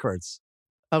go backwards.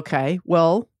 Okay.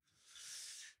 Well,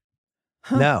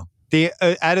 no. The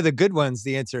out of the good ones,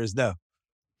 the answer is no.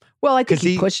 Well, I think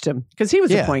he pushed him because he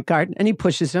was a point guard and he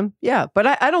pushes him. Yeah. But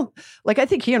I don't I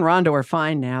think he and Rondo are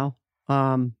fine now.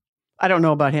 I don't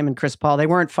know about him and Chris Paul. They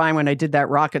weren't fine when I did that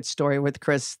Rocket story with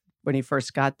Chris when he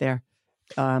first got there.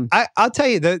 I'll tell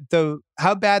you the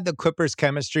how bad the Clippers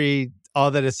chemistry, all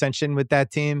that ascension with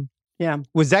that team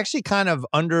was actually kind of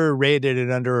underrated and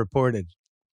underreported.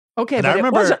 Okay. And but I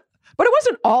remember. But it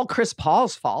wasn't all Chris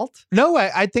Paul's fault. No,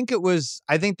 I think it was.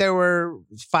 I think there were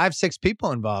 5-6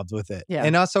 people involved with it. Yeah.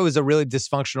 And also it was a really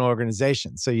dysfunctional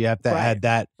organization. So you have to add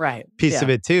that piece of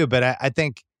it too. But I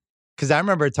think, because I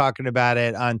remember talking about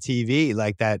it on TV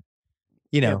like that,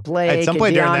 Blake at some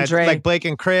point and during DeAndre. that, like Blake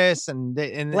and Chris and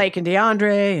Blake and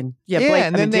DeAndre and Blake,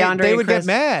 and then they would Chris. get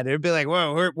mad. It'd be like,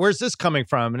 "Whoa, where's this coming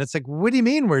from?" And it's like, "What do you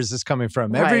mean? Where's this coming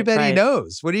from? Everybody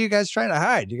knows. What are you guys trying to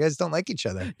hide? You guys don't like each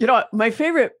other." My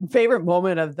favorite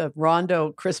moment of the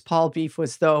Rondo Chris Paul beef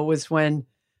was when,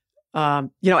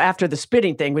 after the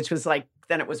spitting thing, which was like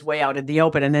then it was way out in the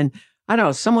open, and then I don't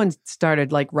know, someone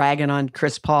started like ragging on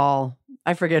Chris Paul.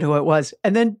 I forget who it was.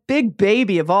 And then Big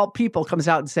Baby, of all people, comes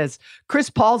out and says, Chris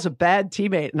Paul's a bad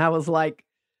teammate. And I was like,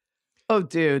 oh,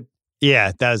 dude.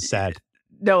 Yeah, that was sad.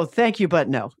 No, thank you, but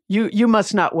no. You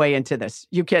must not weigh into this.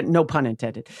 You can't, no pun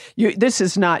intended. This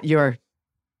is not your,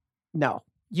 no.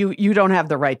 You don't have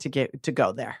the right to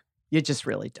go there. You just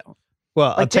really don't.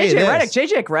 Well, I'll tell you this.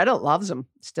 JJ Redick loves him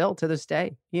still to this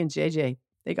day. He and JJ,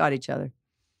 they got each other.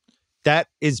 That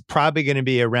is probably going to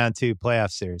be a round 2 playoff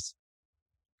series.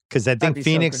 Because I think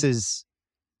Phoenix is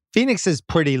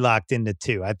pretty locked into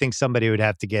 2. I think somebody would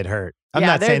have to get hurt. I'm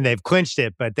not saying they've clinched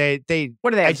it, but they what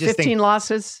do they have? 15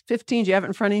 losses? 15? Do you have it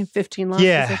in front of you? 15 losses,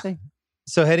 I think.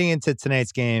 So heading into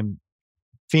tonight's game,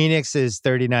 Phoenix is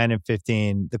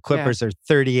 39-15. The Clippers are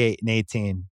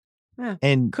 38-18. Yeah.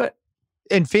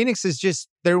 And Phoenix is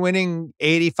they're winning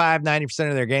 85-90%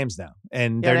 of their games now.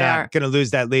 And they're not going to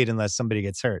lose that lead unless somebody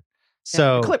gets hurt.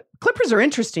 So Clippers are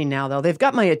interesting now, though. They've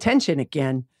got my attention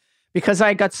again. Because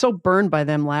I got so burned by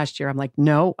them last year. I'm like,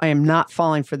 no, I am not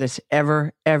falling for this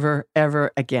ever, ever,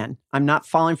 ever again. I'm not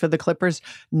falling for the Clippers.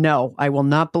 No, I will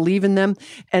not believe in them.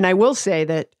 And I will say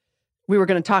that we were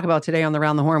going to talk about today on the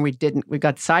Round the Horn. We didn't. We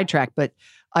got sidetracked. But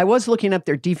I was looking up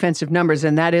their defensive numbers,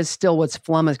 and that is still what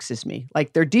flummoxes me.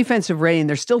 Like their defensive rating,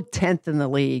 they're still 10th in the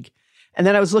league. And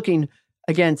then I was looking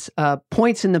against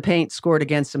points in the paint scored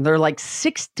against them. They're like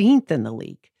 16th in the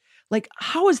league. Like,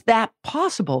 how is that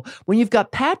possible when you've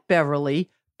got Pat Beverly,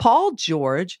 Paul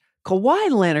George,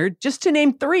 Kawhi Leonard, just to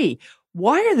name three.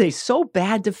 Why are they so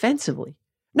bad defensively?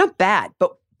 Not bad,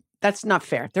 but that's not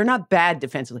fair. They're not bad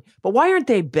defensively, but why aren't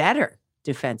they better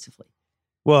defensively?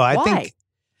 Well, I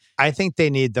think they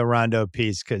need the Rondo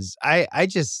piece because I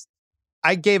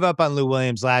gave up on Lou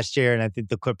Williams last year, and I think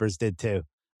the Clippers did too.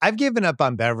 I've given up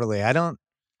on Beverly. He's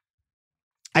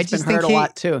been hurt a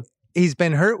lot too. He's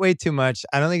been hurt way too much.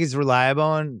 I don't think he's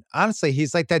reliable. And honestly,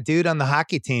 he's like that dude on the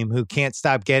hockey team who can't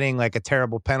stop getting like a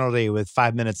terrible penalty with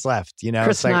 5 minutes left. You know,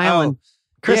 Chris Nyland.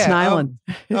 Chris Nyland.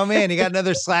 Oh man, he got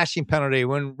another slashing penalty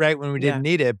when we didn't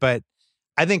need it. But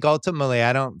I think ultimately,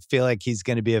 I don't feel like he's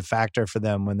going to be a factor for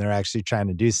them when they're actually trying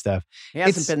to do stuff. He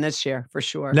hasn't been this year for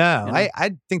sure. No, you know?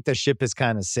 I think the ship has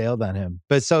kind of sailed on him.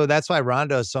 But so that's why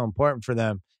Rondo is so important for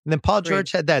them. And then Paul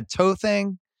George had that toe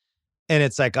thing. And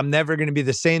it's like, I'm never going to be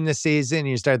the same this season. And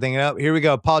you start thinking, oh, here we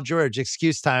go. Paul George,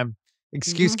 excuse time.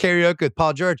 Excuse karaoke with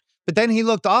Paul George. But then he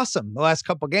looked awesome the last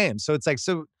couple games. So it's like,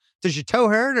 so does your toe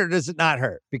hurt or does it not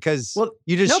hurt? Because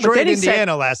you destroyed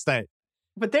Indiana last night.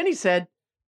 But then he said,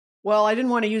 well, I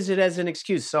didn't want to use it as an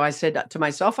excuse. So I said to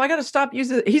myself, I got to stop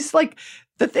using it. He's like,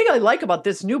 the thing I like about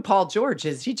this new Paul George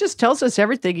is he just tells us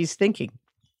everything he's thinking.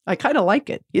 I kind of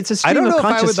like it. It's a stream of consciousness. I don't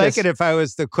know if I would like it if I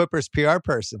was the Clippers PR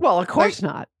person. Well, of course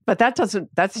not. But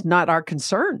that's not our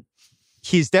concern.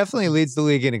 He's definitely leads the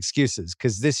league in excuses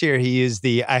because this year he used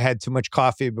I had too much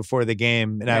coffee before the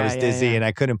game and I was dizzy and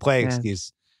I couldn't play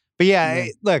excuse. But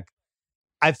look,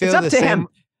 I feel it's up to him.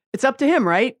 It's up to him,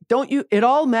 right? It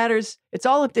all matters. It's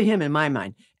all up to him in my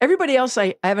mind. Everybody else,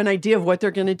 I have an idea of what they're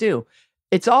going to do.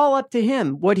 It's all up to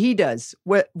him, what he does,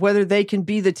 whether they can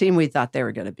be the team we thought they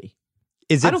were going to be.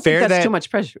 Is it I don't fair think that's that too much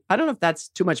pressure? I don't know if that's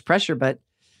too much pressure, but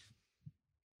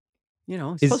he's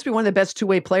supposed to be one of the best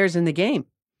two-way players in the game.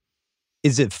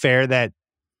 Is it fair that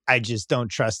I just don't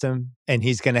trust him and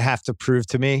he's going to have to prove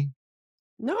to me?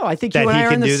 No, I think you and I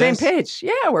are on the same page.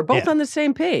 Yeah, we're both on the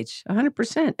same page,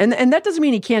 100%. And that doesn't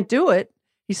mean he can't do it.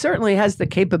 He certainly has the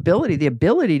capability, the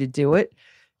ability to do it.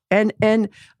 And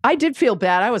I did feel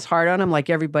bad. I was hard on him like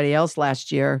everybody else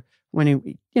last year when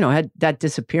he, had that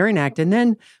disappearing act.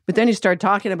 But then he started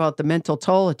talking about the mental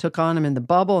toll it took on him in the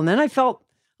bubble. And then I felt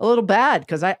a little bad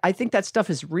because I think that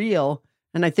stuff is real.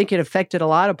 And I think it affected a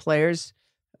lot of players,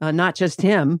 not just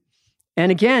him. And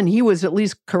again, he was at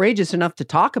least courageous enough to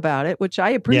talk about it, which I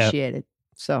appreciated.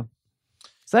 So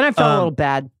then I felt a little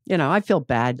bad. I feel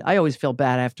bad. I always feel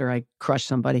bad after I crush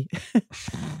somebody.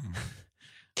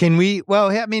 Can we,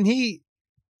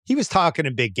 he was talking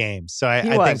in big games. So I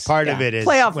think part of it is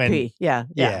playoff P. Yeah,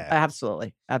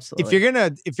 absolutely. If you're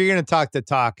gonna talk the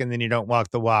talk and then you don't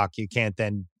walk the walk, you can't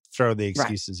then throw the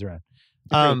excuses around.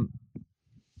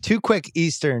 Two quick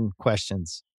Eastern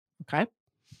questions. Okay.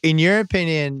 In your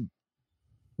opinion,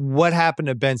 what happened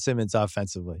to Ben Simmons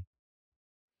offensively?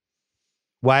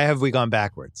 Why have we gone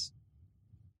backwards?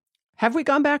 Have we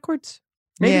gone backwards?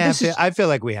 I feel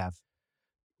like we have.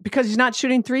 Because he's not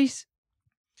shooting threes?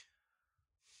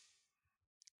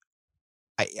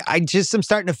 I'm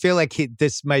starting to feel like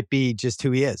this might be just who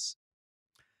he is.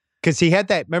 Because he had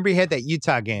that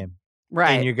Utah game.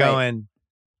 Right. And you're going,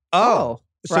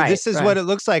 this is what it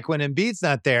looks like when Embiid's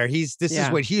not there. This is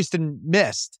what Houston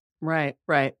missed. Right.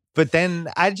 But then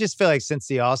I just feel like since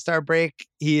the All-Star break,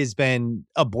 he has been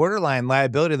a borderline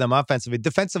liability to them offensively.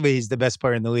 Defensively, he's the best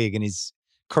player in the league, and he's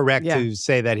correct to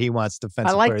say that he wants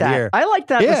defensive player of the year. I like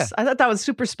that. Yeah. I thought that was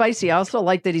super spicy. I also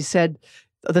like that he said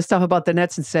the stuff about the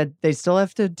Nets and said they still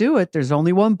have to do it. There's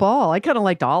only one ball. I kind of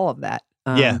liked all of that.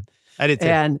 I did too.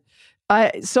 And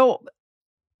I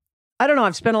don't know.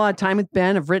 I've spent a lot of time with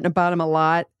Ben. I've written about him a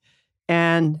lot.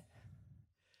 And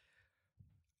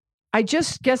I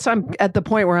just guess I'm at the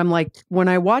point where I'm like, when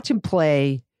I watch him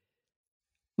play,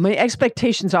 my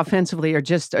expectations offensively are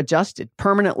just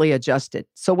permanently adjusted.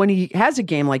 So when he has a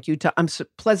game like Utah, I'm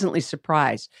pleasantly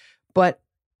surprised. But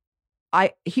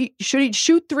should he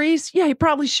shoot threes? Yeah, he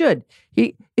probably should.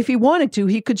 If he wanted to,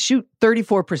 he could shoot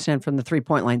 34% from the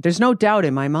 3-point line. There's no doubt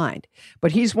in my mind.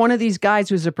 But he's one of these guys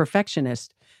who's a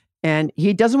perfectionist. And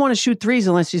he doesn't want to shoot threes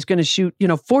unless he's going to shoot,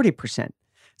 40%.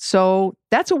 So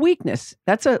that's a weakness.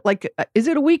 Is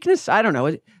it a weakness? I don't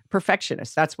know.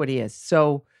 Perfectionist. That's what he is.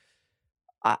 So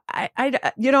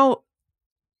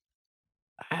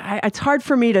it's hard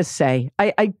for me to say.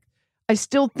 I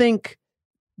still think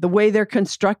the way they're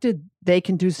constructed, they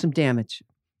can do some damage.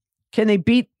 Can they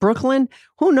beat Brooklyn?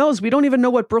 Who knows? We don't even know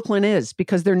what Brooklyn is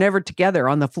because they're never together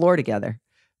on the floor together.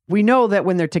 We know that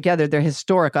when they're together, they're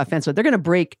historic offensive. They're going to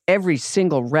break every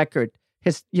single record,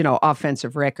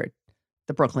 offensive record,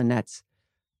 the Brooklyn Nets.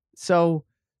 So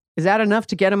is that enough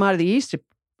to get them out of the East?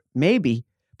 Maybe.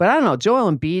 But I don't know.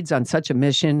 Joel Embiid's on such a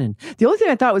mission. And the only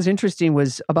thing I thought was interesting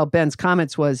was about Ben's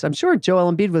comments was, I'm sure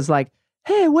Joel Embiid was like,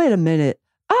 hey, wait a minute.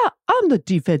 I'm the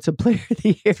defensive player of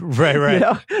the year. Right. You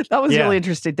know, that was really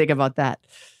interesting thing about that.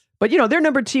 But, you know, they're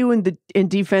number 2 in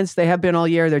defense. They have been all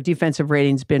year. Their defensive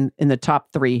rating's been in the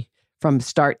top 3 from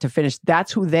start to finish.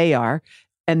 That's who they are.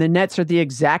 And the Nets are the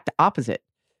exact opposite.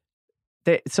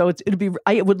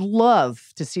 I would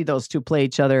love to see those two play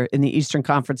each other in the Eastern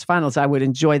Conference Finals. I would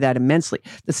enjoy that immensely.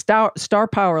 The star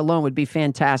power alone would be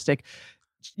fantastic.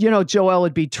 You know, Joel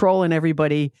would be trolling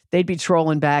everybody. They'd be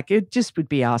trolling back. It just would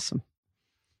be awesome.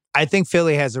 I think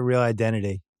Philly has a real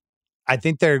identity. I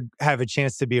think they have a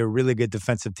chance to be a really good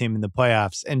defensive team in the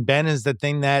playoffs. And Ben is the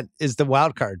thing that is the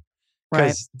wild card.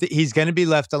 Because he's going to be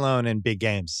left alone in big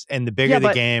games. And the bigger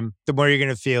the game, the more you're going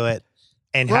to feel it.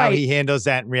 And how he handles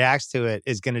that and reacts to it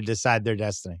is going to decide their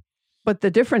destiny. But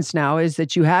the difference now is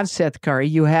that you have Seth Curry,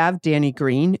 you have Danny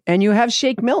Green, and you have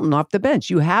Shake Milton off the bench.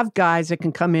 You have guys that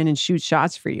can come in and shoot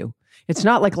shots for you. It's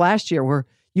not like last year where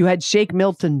you had Shake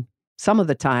Milton some of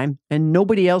the time and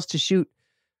nobody else to shoot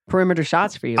perimeter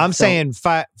shots for you. I'm saying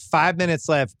 5 minutes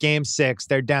left, game 6,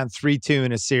 they're down 3-2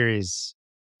 in a series,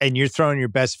 and you're throwing your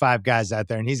best 5 guys out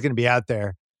there, and he's going to be out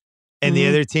there, and the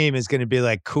other team is going to be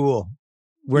like, cool.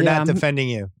 We're not defending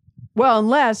you. Well,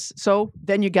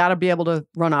 then you got to be able to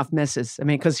run off misses. I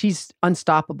mean, because he's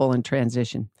unstoppable in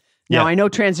transition. Now, I know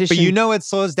transition. But you know it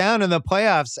slows down in the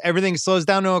playoffs. Everything slows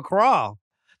down to a crawl.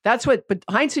 But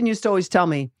Heinsohn used to always tell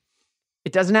me,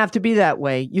 it doesn't have to be that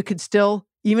way. You could still,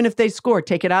 even if they score,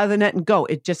 take it out of the net and go.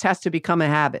 It just has to become a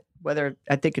habit.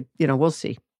 I think, we'll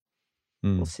see.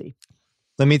 We'll see.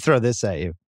 Let me throw this at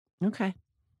you. Okay.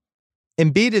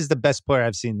 Embiid is the best player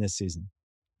I've seen this season.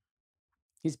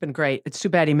 He's been great. It's too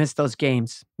bad he missed those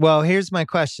games. Well, here's my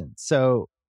question. So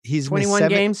he's 21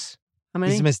 games. How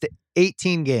many? He's missed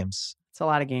 18 games. It's a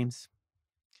lot of games.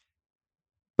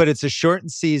 But it's a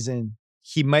shortened season.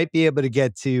 He might be able to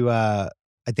get to, I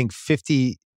think,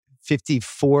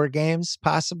 54 games,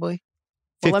 possibly.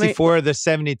 54 of the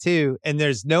 72. And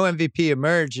there's no MVP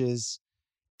emerges.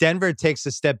 Denver takes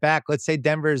a step back. Let's say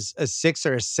Denver's a 6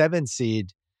 or a 7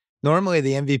 seed. Normally,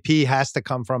 the MVP has to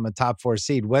come from a top 4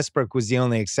 seed. Westbrook was the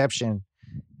only exception,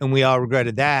 and we all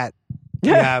regretted that.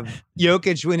 You have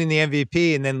Jokic winning the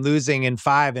MVP and then losing in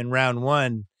 5 in round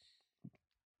 1.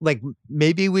 Like,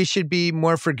 maybe we should be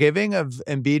more forgiving of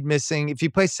Embiid missing. If he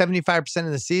plays 75%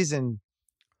 of the season,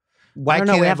 why can't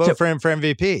I vote for him for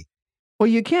MVP? Well,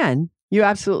 you can. You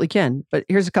absolutely can. But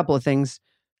here's a couple of things.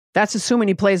 That's assuming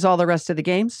he plays all the rest of the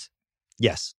games?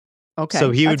 Yes. Okay.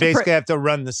 So he would basically have to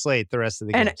run the slate the rest of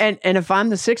the games. And if I'm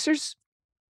the Sixers,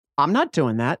 I'm not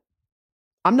doing that.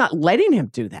 I'm not letting him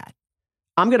do that.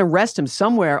 I'm going to rest him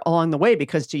somewhere along the way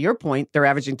because, to your point, they're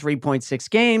averaging 3.6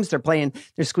 games.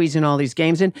 They're squeezing all these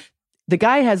games in. The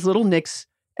guy has little nicks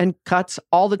and cuts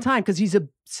all the time because he's a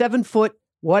 7-foot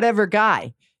whatever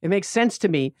guy. It makes sense to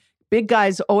me. Big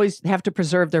guys always have to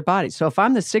preserve their bodies. So if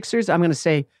I'm the Sixers, I'm going to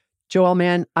say, Joel,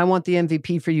 man, I want the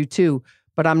MVP for you too,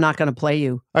 but I'm not going to play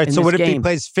you. All right. So what if he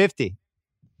plays 50?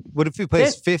 What if he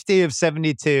plays 50 of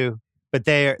 72, but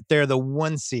they're the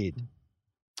 1 seed?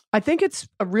 I think it's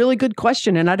a really good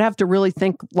question, and I'd have to really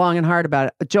think long and hard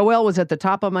about it. Joel was at the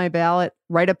top of my ballot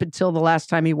right up until the last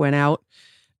time he went out.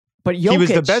 But Jokic, he was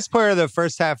the best player of the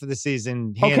first half of the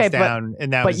season, hands down,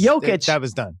 and that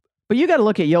was done. But you got to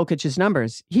look at Jokic's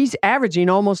numbers. He's averaging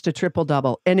almost a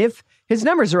triple-double. And if his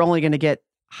numbers are only going to get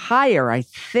higher, I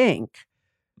think,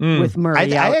 with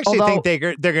Murray I actually think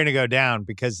they're going to go down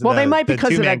because of they might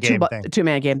because of that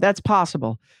two-man game. That's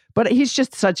possible. But he's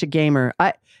just such a gamer.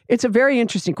 It's a very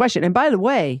interesting question. And by the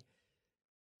way,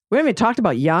 we haven't even talked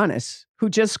about Giannis, who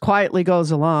just quietly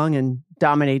goes along and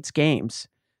dominates games.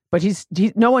 But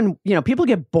no one, people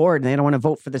get bored and they don't want to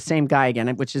vote for the same guy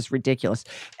again, which is ridiculous.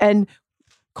 And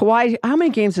Kawhi, how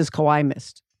many games has Kawhi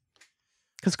missed?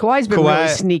 Because Kawhi's been really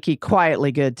sneaky,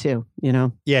 quietly good too,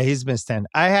 Yeah, he's missed 10.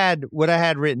 What I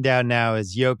had written down now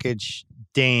is Jokic,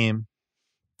 Dame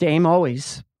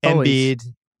always. Embiid,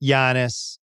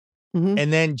 Giannis. Mm-hmm.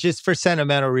 And then just for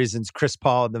sentimental reasons, Chris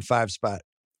Paul in the 5 spot.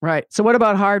 Right. So what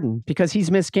about Harden? Because he's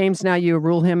missed games now, you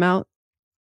rule him out?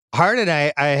 Harden,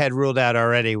 I had ruled out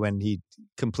already when he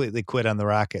completely quit on the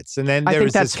Rockets. And then there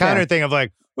was this counter thing of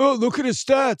like, oh, look at his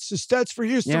stats. His stats for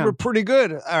Houston were pretty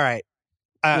good. All right.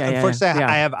 Unfortunately,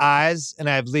 I have eyes and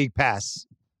I have league pass.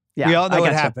 Yeah, we all know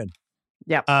what happened.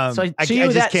 Yeah. So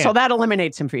that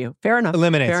eliminates him for you. Fair enough.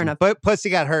 Fair enough. But plus he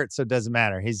got hurt, so it doesn't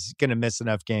matter. He's going to miss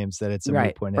enough games that it's a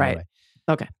moot point anyway.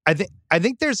 Okay. I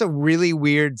think there's a really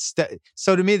weird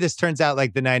so to me this turns out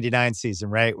like the 99 season,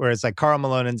 right? Where it's like Karl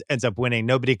Malone ends up winning.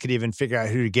 Nobody could even figure out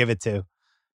who to give it to.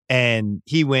 And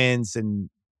he wins and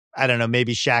I don't know,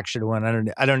 maybe Shaq should have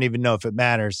won. I don't even know if it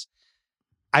matters.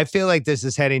 I feel like this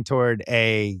is heading toward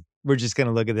we're just going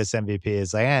to look at this MVP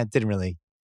as like,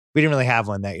 we didn't really have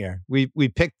one that year. We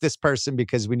picked this person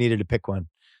because we needed to pick one.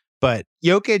 But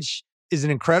Jokic is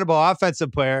an incredible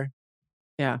offensive player.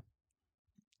 Yeah.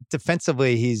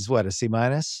 Defensively, he's what, a C-?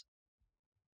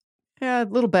 Yeah, a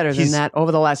little better than that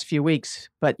over the last few weeks.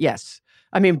 But yes,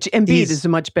 I mean, Embiid is a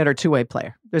much better two-way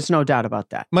player. There's no doubt about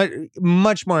that.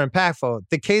 Much more impactful.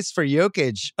 The case for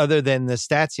Jokic, other than the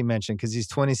stats you mentioned, because he's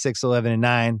 26, 11, and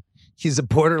 9, he's a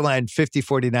borderline 50,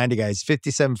 40, 90 guy. He's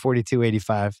 57, 42,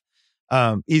 85.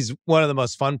 He's one of the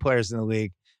most fun players in the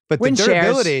league. But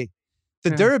the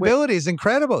durability is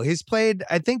incredible. He's played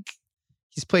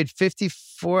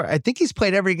 54. I think he's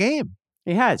played every game.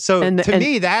 He has. So to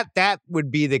me, that would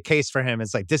be the case for him.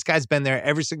 It's like, this guy's been there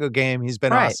every single game. He's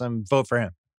been awesome. Vote for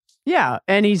him. Yeah,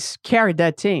 and he's carried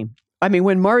that team. I mean,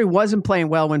 when Murray wasn't playing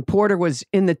well, when Porter was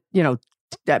in the,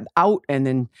 out, and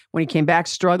then when he came back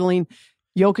struggling,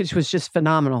 Jokic was just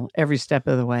phenomenal every step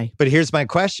of the way. But here's my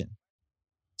question.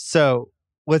 So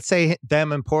let's say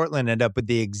them and Portland end up with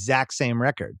the exact same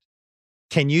record.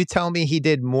 Can you tell me he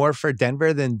did more for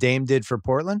Denver than Dame did for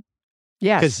Portland?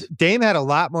 Yes. Because Dame had a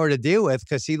lot more to deal with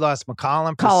because he lost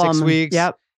McCollum for 6 weeks.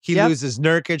 Yep. He loses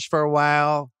Nurkic for a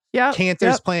while. Yep.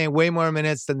 Cantor's playing way more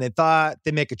minutes than they thought.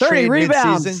 They make a trade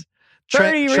mid-season.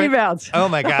 30 rebounds. Oh,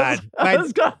 my God.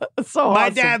 My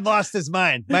dad lost his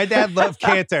mind. My dad loved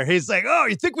Cantor. He's like, oh,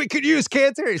 you think we could use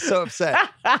Cantor? He's so upset.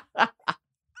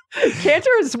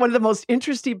 Cantor is one of the most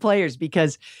interesting players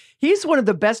because he's one of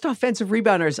the best offensive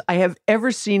rebounders I have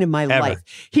ever seen in my life.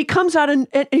 He comes out and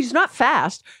he's not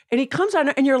fast, and he comes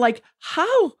out and you're like,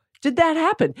 how did that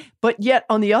happen? But yet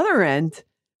on the other end,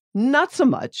 not so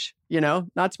much,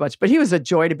 not so much. But he was a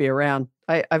joy to be around.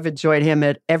 I've enjoyed him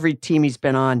at every team he's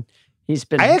been on. He's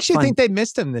been. I actually think they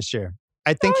missed him this year.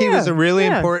 I think he was a really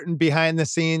important behind the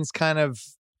scenes kind of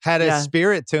had a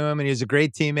spirit to him, and he was a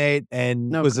great teammate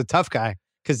and was a tough guy.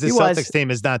 Because the Celtics team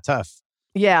is not tough.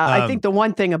 Yeah, I think the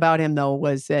one thing about him, though,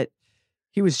 was that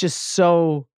he was just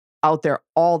so out there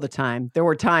all the time. There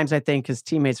were times, I think, his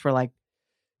teammates were like,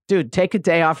 dude, take a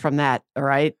day off from that, all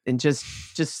right? And just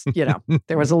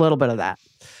there was a little bit of that.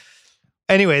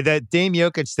 Anyway, the Dame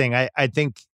Jokic thing, I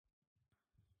think...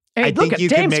 Hey, look,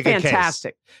 Dame's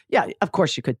fantastic. Yeah, of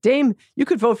course you could. Dame, you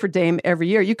could vote for Dame every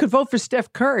year. You could vote for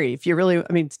Steph Curry if you really...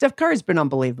 I mean, Steph Curry's been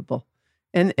unbelievable.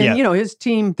 And his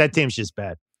team... That team's just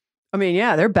bad. I mean,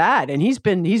 yeah, they're bad. And he's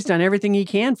done everything he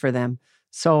can for them.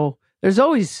 So there's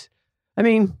always... I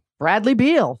mean, Bradley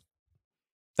Beal.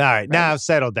 All right, now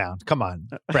settle down. Come on,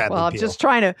 Bradley Well, I'm Beal. just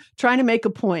trying to make a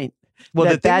point. Well,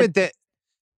 the thing with that...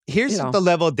 Here's the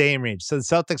level Dame reached. So the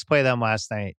Celtics played them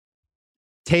last night.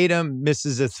 Tatum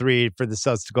misses a 3 for the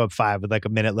Celtics to go up 5 with like a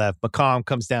minute left. McCollum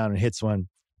comes down and hits one.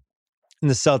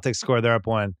 And the Celtics score. They're up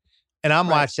 1. And I'm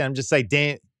watching. I'm just like,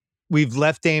 Dame... We've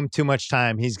left Dame too much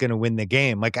time. He's going to win the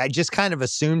game. Like, I just kind of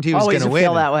assumed he was going to win.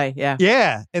 Feel that way, yeah.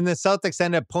 Yeah, and the Celtics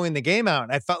ended up pulling the game out.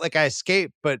 And I felt like I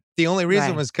escaped, but the only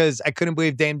reason was because I couldn't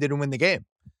believe Dame didn't win the game.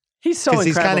 He's so incredible.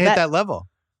 He's kind of hit that level.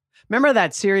 Remember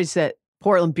that series that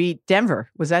Portland beat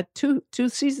Denver? Was that two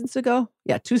seasons ago?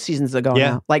 Yeah, 2 seasons ago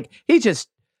now. Like, he just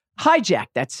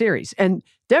hijacked that series. And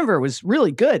Denver was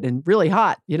really good and really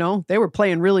hot. They were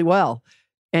playing really well.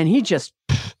 And he's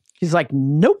like,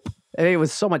 nope. It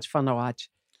was so much fun to watch.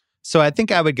 So I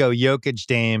think I would go Jokic,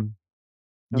 Dame,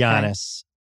 Giannis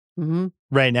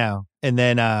right now. And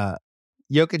then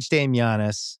Jokic, Dame,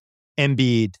 Giannis,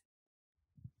 Embiid.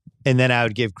 And then I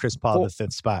would give Chris Paul the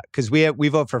 5th spot. Because we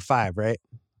vote for 5, right?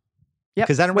 Yeah.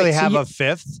 Because I don't really have a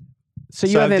 5th. So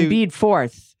you have Embiid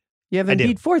 4th. You have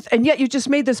Embiid 4th. And yet you just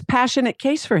made this passionate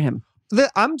case for him.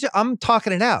 I'm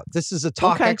talking it out. This is a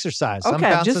talk exercise. Okay. I'm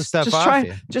bouncing stuff off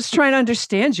you. Just trying to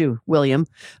understand you, William.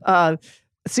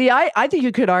 See, I think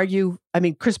you could argue, I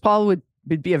mean, Chris Paul would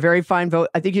be a very fine vote.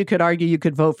 I think you could argue you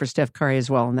could vote for Steph Curry as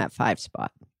well in that 5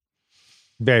 spot.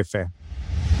 Very fair.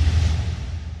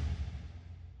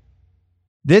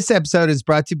 This episode is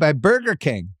brought to you by Burger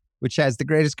King, which has the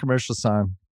greatest commercial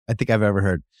song I think I've ever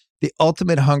heard. The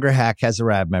ultimate hunger hack has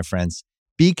arrived, my friends.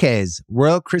 BK's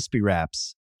Royal Crispy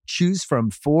Wraps. Choose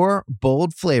from 4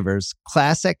 bold flavors: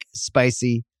 classic,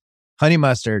 spicy, honey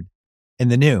mustard,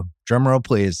 and the new, drumroll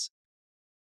please,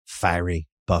 fiery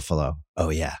buffalo. Oh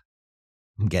yeah,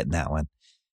 I'm getting that one.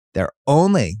 They're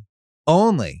only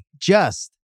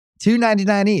just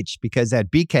 $2.99 each because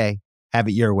at BK, have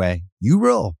it your way. You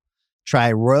rule.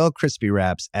 Try Royal Crispy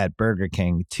Wraps at Burger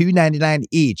King. $2.99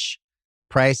 each.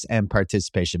 Price and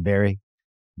participation vary.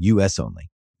 U.S. only.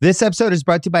 This episode is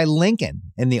brought to you by Lincoln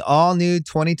and the all-new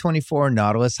 2024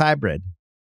 Nautilus Hybrid.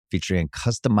 featuring a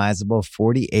customizable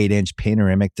 48-inch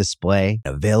panoramic display,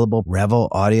 available Revel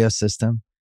audio system,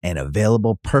 and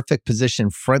available perfect position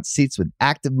front seats with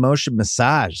active motion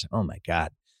massage. Oh my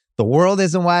God. The world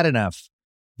isn't wide enough.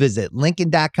 Visit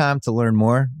Lincoln.com to learn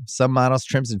more. Some models,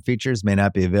 trims, and features may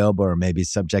not be available or may be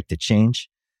subject to change.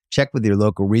 Check with your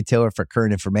local retailer for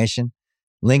current information.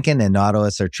 Lincoln and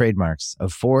Nautilus are trademarks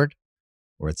of Ford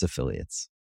or its affiliates.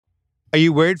 Are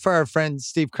you worried for our friend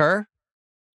Steve Kerr?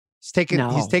 He's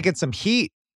taking some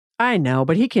heat. I know,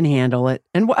 but he can handle it.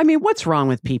 And I mean, what's wrong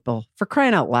with people? For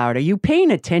crying out loud, are you paying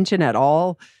attention at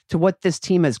all to what this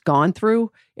team has gone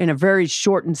through in a very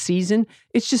shortened season?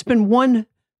 It's just been one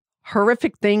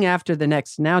horrific thing after the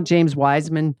next. Now, James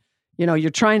Wiseman, you're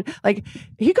trying,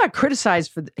 he got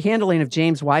criticized for the handling of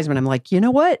James Wiseman. I'm like, you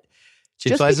know what?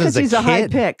 James Just because he's a high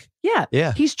pick.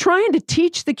 Yeah. He's trying to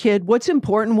teach the kid what's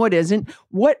important, what isn't,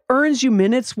 what earns you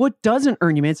minutes, what doesn't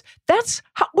earn you minutes. That's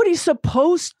what he's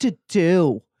supposed to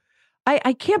do.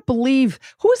 I can't believe,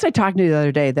 who was I talking to the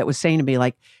other day that was saying to me,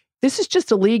 this is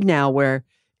just a league now where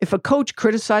if a coach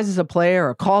criticizes a player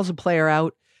or calls a player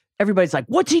out, everybody's like,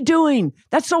 what's he doing?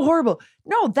 That's so horrible.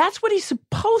 No, that's what he's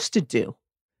supposed to do.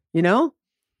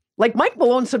 Mike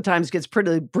Malone sometimes gets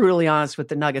pretty brutally honest with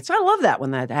the Nuggets. I love that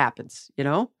when that happens,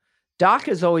 Doc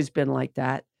has always been like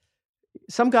that.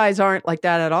 Some guys aren't like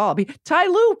that at all. I mean, Ty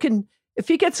Lue can, if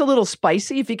he gets a little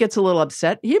spicy, if he gets a little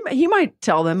upset, he might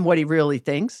tell them what he really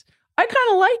thinks. I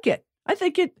kind of like it. I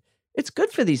think it's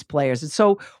good for these players. And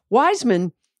so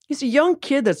Wiseman, he's a young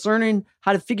kid that's learning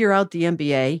how to figure out the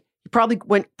NBA. He probably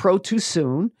went pro too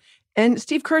soon. And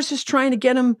Steve Kerr's just trying to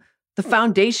get him the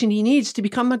foundation he needs to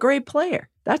become a great player.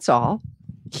 That's all.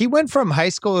 He went from high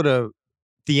school to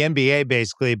the NBA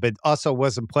basically, but also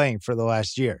wasn't playing for the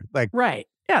last year. Right.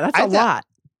 Yeah, that's a lot.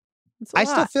 I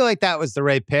still feel like that was the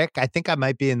right pick. I think I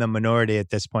might be in the minority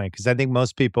at this point because I think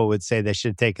most people would say they should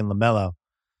have taken LaMelo.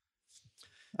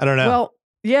 I don't know. Well,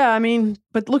 yeah, I mean,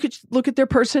 but look at their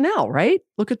personnel, right?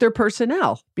 Look at their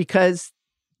personnel because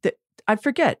I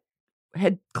forget.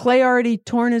 Had Clay already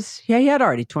torn his? Yeah, he had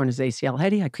already torn his ACL.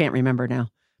 Had he? I can't remember now.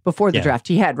 Before the draft,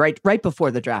 he had right before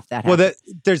the draft that happened. Well,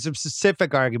 there's a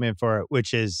specific argument for it,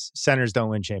 which is centers don't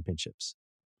win championships.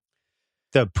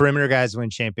 The perimeter guys win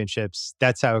championships.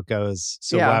 That's how it goes.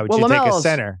 So why would you take a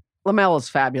center? LaMelo's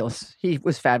fabulous. He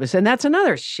was fabulous, and that's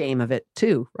another shame of it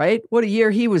too, right? What a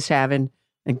year he was having.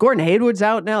 And Gordon Hayward's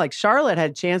out now. Charlotte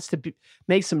had a chance to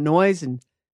make some noise, and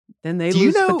then they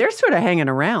lose. But they're sort of hanging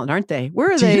around, aren't they?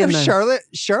 Where are they? Charlotte?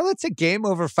 Charlotte's a game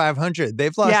over 500.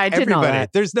 They've lost everybody.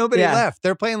 There's nobody left.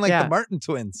 They're playing the Martin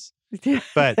twins.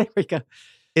 But there we go.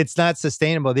 It's not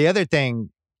sustainable. The other thing,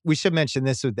 we should mention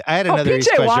this. I had another East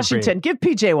PJ question Washington. Give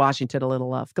PJ Washington a little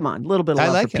love. Come on, a little bit of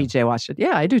love for PJ Washington.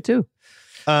 Yeah, I do too.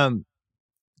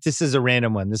 This is a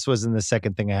random one. This wasn't the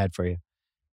second thing I had for you.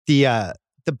 The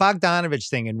Bogdanovich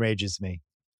thing enrages me.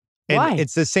 And why?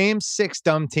 It's the same 6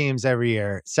 dumb teams every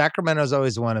year. Sacramento's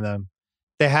always one of them.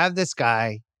 They have this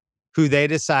guy who they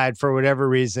decide for whatever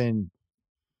reason,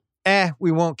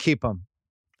 we won't keep him.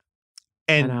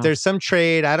 And there's some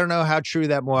trade. I don't know how true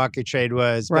that Milwaukee trade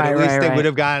was, but at least they would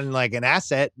have gotten an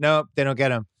asset. Nope, they don't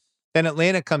get him. Then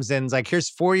Atlanta comes in, is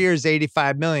here's 4 years,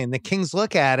 $85 million. The Kings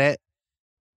look at it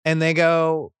and they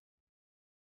go,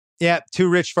 yeah, too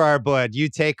rich for our blood. You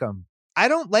take them. I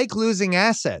don't like losing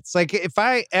assets. If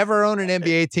I ever own an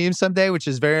NBA team someday, which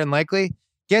is very unlikely,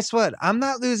 guess what? I'm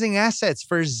not losing assets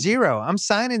for zero. I'm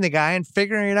signing the guy and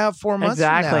figuring it out 4 months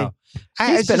from now.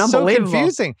 It's been just so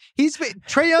confusing.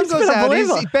 Trae Young goes out.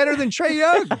 He's better than Trae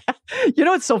Young.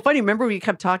 It's so funny. Remember we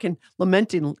kept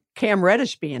lamenting Cam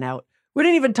Reddish being out. We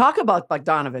didn't even talk about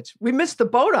Bogdanovich. We missed the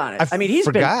boat on it. He's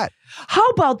forgot. How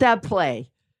about that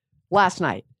play last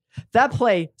night? That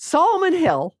play, Solomon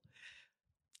Hill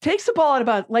takes the ball at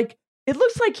about, it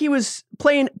looks like he was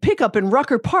playing pickup in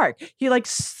Rucker Park. He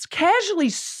casually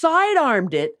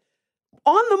sidearmed it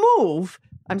on the move.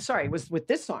 I'm sorry, it was with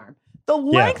this arm. The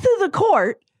length of the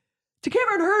court to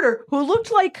Cameron Herter, who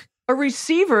looked like a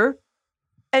receiver,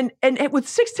 and with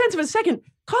 0.6 of a second,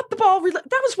 caught the ball.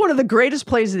 That was one of the greatest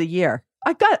plays of the year.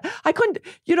 I couldn't,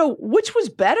 which was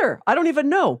better? I don't even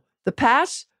know. The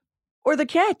pass or the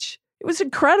catch? It was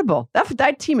incredible.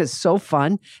 That team is so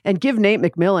fun. And give Nate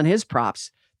McMillan his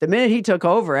props. The minute he took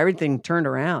over, everything turned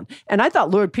around. And I thought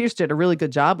Lord Pierce did a really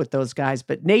good job with those guys.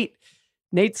 But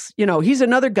Nate's, he's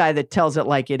another guy that tells it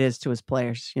like it is to his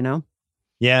players,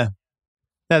 Yeah.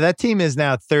 Now that team is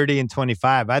now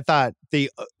 30-25. I thought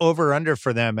the over-under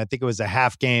for them, I think it was a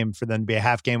half game for them to be a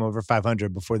half game over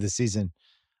 500 before the season.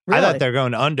 Really? I thought they're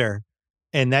going under.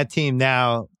 And that team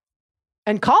now.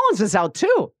 And Collins is out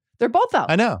too. They're both out.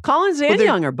 I know. Collins and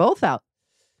Young are both out.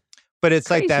 But it's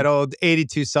Crazy. like that old the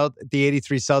 83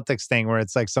 Celtics thing where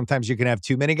it's like sometimes you can have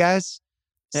too many guys.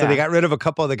 So they got rid of a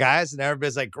couple of the guys and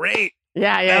everybody's like, great.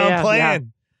 Now I'm playing. Yeah.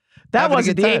 That Having a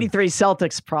wasn't good the time. 83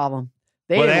 Celtics problem.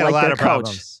 They Well, didn't had like a lot their of coach.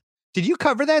 problems. Did you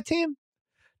cover that team?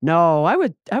 No,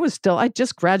 I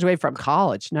just graduated from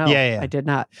college. No, I did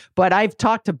not. But I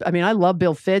love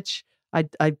Bill Fitch.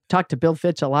 I talked to Bill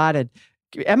Fitch a lot, and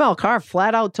ML Carr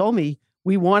flat out told me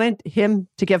we wanted him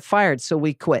to get fired, so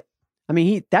we quit. I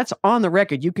mean, that's on the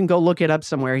record. You can go look it up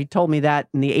somewhere. He told me that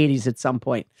in the 80s at some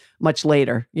point, much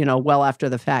later, well after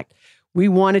the fact. We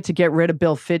wanted to get rid of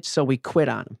Bill Fitch, so we quit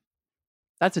on him.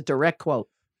 That's a direct quote.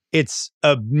 It's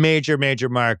a major, major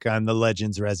mark on the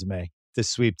Legends resume, the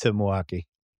sweep to Milwaukee.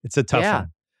 It's a tough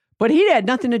one. But he had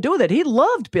nothing to do with it. He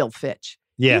loved Bill Fitch.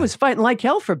 Yeah. He was fighting like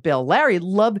hell for Bill.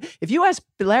 If you ask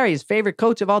Larry his favorite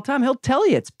coach of all time, he'll tell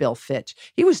you it's Bill Fitch.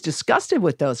 He was disgusted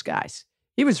with those guys.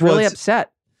 He was really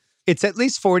upset. It's at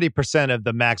least 40% of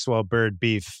the Maxwell Bird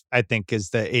beef, I think,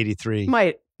 is the 83.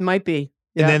 Might be.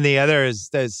 Yeah. And then the other is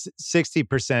the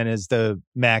 60% is the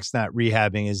Max not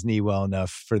rehabbing his knee well enough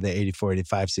for the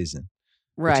 84-85 season.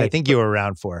 Right. Which I think you were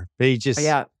around for. But he just...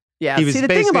 Yeah. He was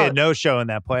basically a no-show in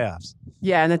that playoffs.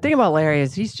 Yeah, and the thing about Larry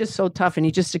is he's just so tough, and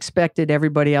he just expected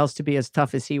everybody else to be as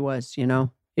tough as he was, He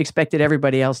expected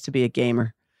everybody else to be a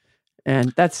gamer.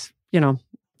 And that's,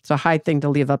 it's a high thing to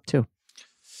live up to.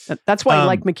 That's why,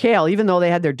 like McHale, even though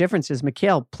they had their differences,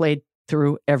 McHale played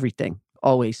through everything,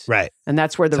 always. Right. And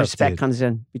that's where the Tough respect dude. comes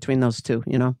in between those two,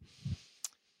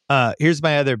 Here's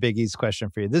my other Big East question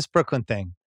for you. This Brooklyn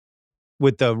thing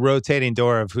with the rotating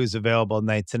door of who's available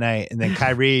night to night, and then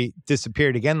Kyrie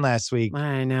disappeared again last week.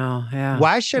 I know, yeah.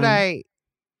 Why should I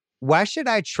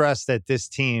trust that this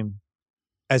team,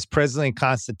 as presently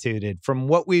constituted, from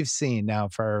what we've seen now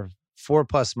for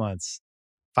 4+ months,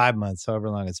 5 months, however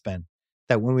long it's been,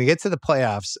 that when we get to the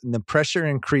playoffs and the pressure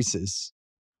increases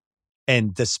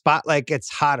and the spotlight gets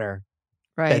hotter,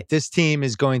 that this team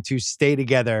is going to stay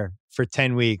together for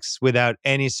 10 weeks without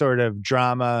any sort of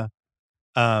drama,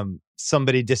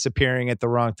 somebody disappearing at the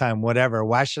wrong time, whatever.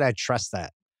 Why should I trust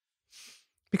that?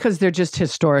 Because they're just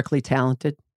historically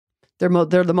talented.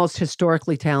 They're the most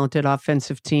historically talented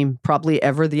offensive team probably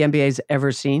ever the NBA's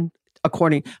ever seen. I'm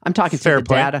talking to the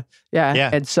data.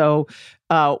 Yeah. And so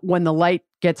when the light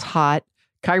gets hot,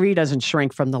 Kyrie doesn't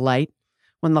shrink from the light.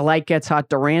 When the light gets hot,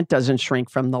 Durant doesn't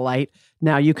shrink from the light.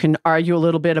 Now, you can argue a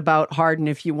little bit about Harden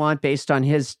if you want, based on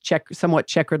his somewhat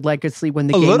checkered legacy when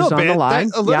the game's on the line.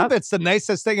 A little bit's the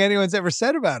nicest thing anyone's ever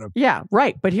said about him. Yeah,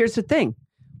 right. But here's the thing.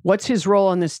 What's his role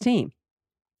on this team?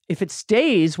 If it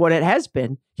stays what it has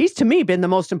been, he's, to me, been the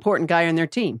most important guy on their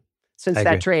team since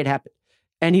that trade happened.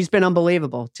 And he's been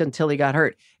unbelievable until he got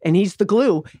hurt. And he's the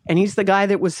glue. And he's the guy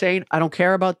that was saying, I don't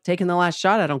care about taking the last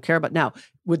shot. I don't care about now.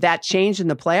 Would that change in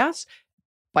the playoffs?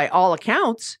 By all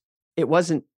accounts, it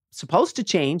wasn't supposed to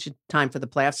change in time for the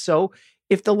playoffs. So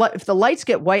if the lights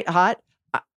get white hot,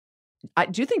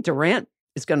 do you think Durant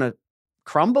is going to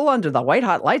crumble under the white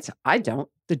hot lights? I don't.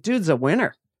 The dude's a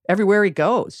winner everywhere he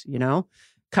goes,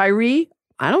 Kyrie,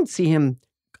 I don't see him.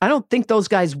 I don't think those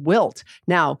guys wilt.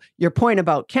 Now, your point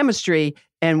about chemistry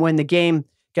and when the game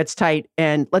gets tight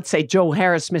and let's say Joe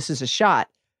Harris misses a shot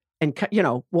and,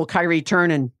 will Kyrie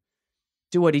turn and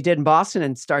do what he did in Boston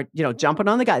and start, jumping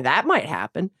on the guy? That might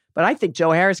happen, but I think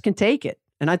Joe Harris can take it.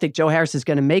 And I think Joe Harris is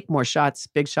going to make more shots,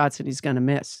 big shots, than he's going to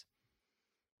miss.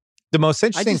 The most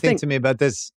interesting thing to me about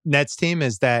this Nets team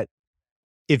is that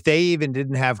if they even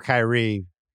didn't have Kyrie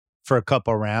for a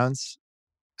couple rounds,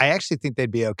 I actually think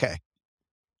they'd be okay.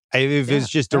 If it was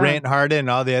just Durant, Harden, and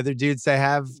all the other dudes they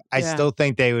have, I still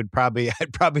think I'd probably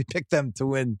pick them to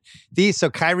win these. So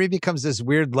Kyrie becomes this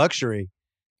weird luxury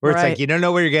where it's like, you don't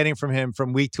know what you're getting from him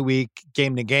from week to week,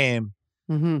 game to game.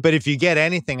 Mm-hmm. But if you get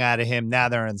anything out of him, now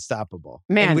they're unstoppable.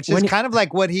 Man, which is kind of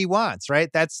like what he wants, right?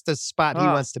 That's the spot he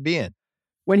wants to be in.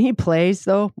 When he plays,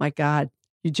 though, my God,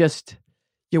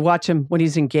 you watch him when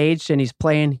he's engaged and he's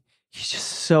playing. He's just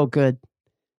so good.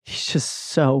 He's just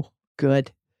so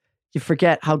good. You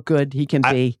forget how good he can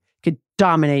be. He could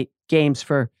dominate games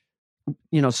for,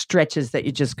 stretches that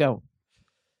you just go,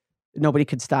 nobody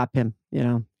could stop him.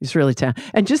 He's really talented.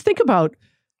 And just think about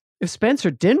if Spencer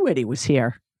Dinwiddie was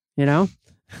here,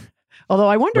 although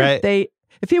I wonder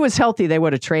if he was healthy, they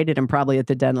would have traded him probably at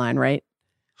the deadline, right?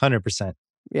 100%.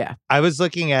 Yeah. I was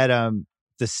looking at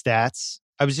the stats.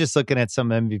 I was just looking at some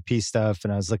MVP stuff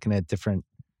and I was looking at different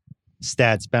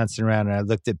stats bouncing around and I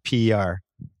looked at PR.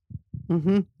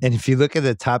 Mm-hmm. And if you look at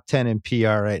the top 10 in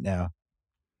PR right now,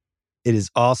 it is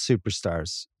all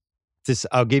superstars.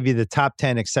 I'll give you the top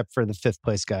 10 except for the 5th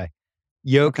place guy.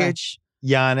 Jokic,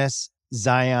 Giannis,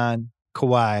 Zion,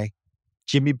 Kawhi,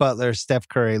 Jimmy Butler, Steph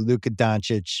Curry, Luka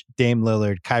Doncic, Dame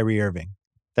Lillard, Kyrie Irving.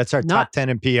 That's our top 10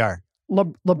 in PR.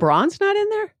 LeBron's not in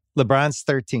there? LeBron's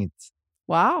 13th.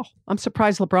 Wow. I'm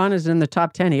surprised LeBron is in the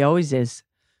top 10. He always is.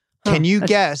 Can you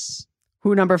guess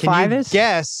who number 5 is?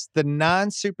 Guess the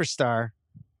non-superstar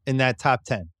in that top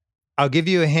 10. I'll give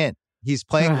you a hint. He's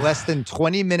playing less than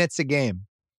 20 minutes a game,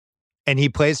 and he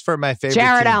plays for my favorite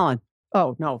Jared team. Allen.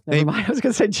 Oh, no, never mind. I was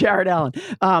going to say Jared Allen.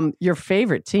 Your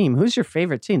favorite team. Who's your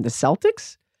favorite team? The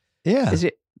Celtics? Yeah.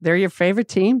 They're your favorite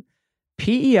team?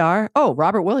 PER? Oh,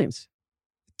 Robert Williams.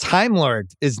 Time Lord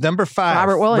is number 5.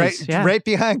 Robert Williams, right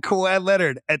behind Kawhi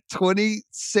Leonard at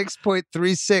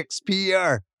 26.36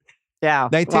 PER. Yeah.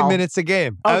 19 minutes a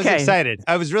game. Okay. I was excited.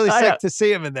 I was really sick to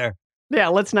see him in there. Yeah,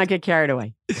 let's not get carried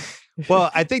away.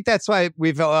 Well, I think that's why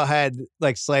we've all had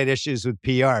like slight issues with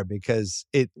PR, because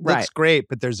it looks great,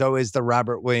 but there's always the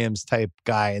Robert Williams type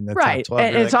guy in the top 12.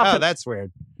 And it's often, that's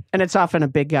weird. And it's often a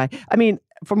big guy. I mean,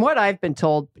 from what I've been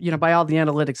told, by all the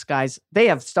analytics guys, they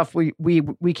have stuff we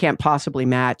can't possibly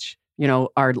match,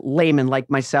 our laymen like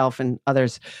myself and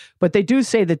others. But they do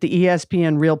say that the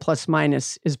ESPN real plus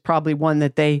minus is probably one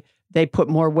that they put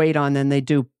more weight on than they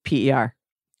do PER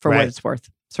for what it's worth.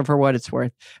 So for what it's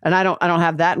worth. And I don't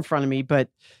have that in front of me, but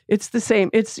it's the same.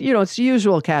 It's, it's the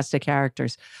usual cast of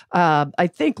characters. I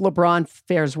think LeBron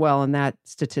fares well in that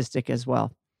statistic as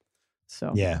well.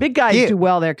 So big guys do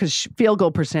well there because field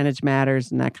goal percentage matters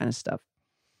and that kind of stuff.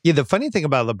 Yeah, the funny thing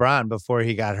about LeBron before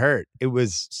he got hurt, it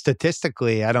was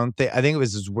statistically, I think it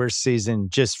was his worst season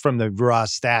just from the raw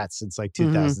stats since like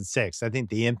 2006. Mm-hmm. I think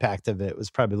the impact of it was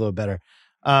probably a little better.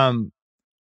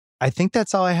 I think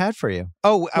that's all I had for you.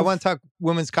 Oh, I want to talk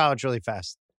women's college really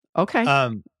fast. Okay.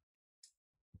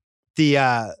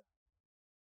 The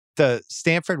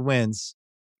Stanford wins.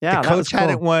 Yeah, the coach had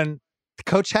it won. The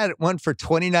coach had it won for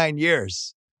 29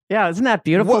 years. Yeah, isn't that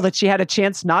beautiful that she had a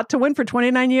chance not to win for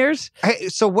 29 years?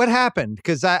 So what happened?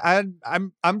 Because I'm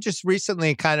just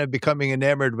recently kind of becoming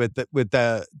enamored with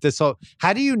this whole.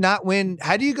 How do you not win?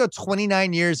 How do you go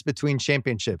 29 years between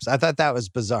championships? I thought that was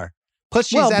bizarre. Plus,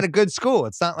 she's at a good school.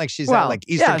 It's not like she's at like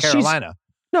Eastern Carolina.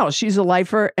 She's a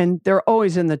lifer, and they're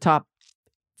always in the top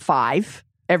 5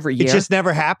 every year. It just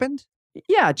never happened?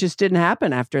 Yeah, it just didn't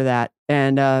happen after that.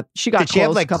 And she got Did she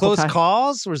have like close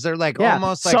calls? Was there like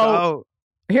almost like,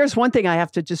 Here's one thing I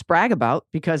have to just brag about,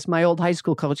 because my old high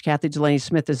school coach, Kathy Delaney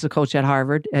Smith, is the coach at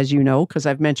Harvard, as you know, because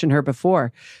I've mentioned her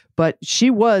before. But she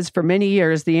was, for many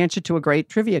years, the answer to a great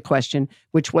trivia question,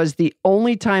 which was the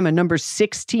only time a number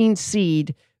 16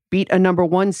 seed beat a number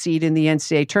 1 seed in the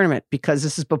NCAA tournament, because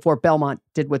this is before Belmont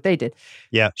did what they did.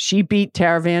 Yeah. She beat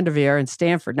Tara Vanderveer in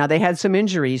Stanford. Now, they had some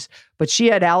injuries, but she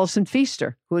had Allison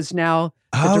Feaster, who is now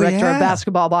the director of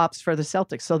basketball ops for the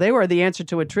Celtics. So they were the answer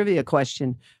to a trivia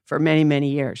question for many, many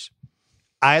years.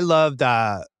 I loved,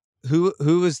 who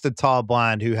was the tall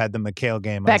blonde who had the McHale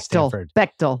game on Stanford?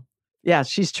 Bechtel. Yeah,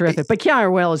 she's terrific. But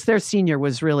Kiara Wells, their senior,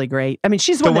 was really great. I mean,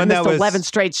 she's the one that missed 11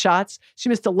 straight shots. She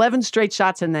missed 11 straight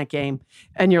shots in that game.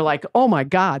 And you're like, oh my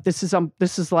God, this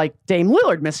is like Dame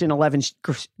Lillard missing 11.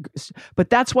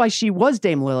 But that's why she was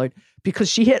Dame Lillard, because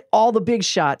she hit all the big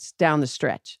shots down the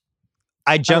stretch.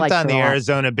 I jumped on the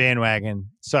Arizona bandwagon,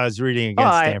 so I was rooting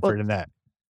against Stanford in that.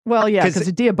 Well, yeah, because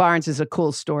Adia Barnes is a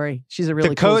cool story. She's a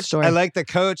really cool story. I like the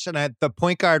coach, and the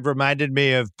point guard reminded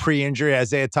me of pre-injury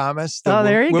Isaiah Thomas,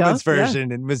 there you women's go.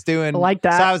 version, and was doing like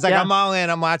that. So I was like, I'm all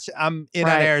in. I'm in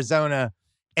on Arizona,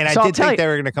 and I did think they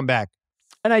were going to come back.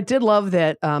 And I did love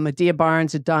that Adia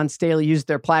Barnes and Don Staley used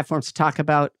their platforms to talk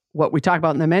about what we talk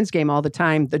about in the men's game all the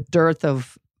time: the dearth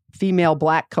of female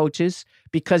Black coaches.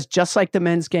 Because just like the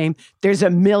men's game, there's a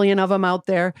million of them out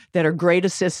there that are great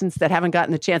assistants that haven't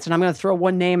gotten the chance. And I'm going to throw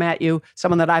one name at you,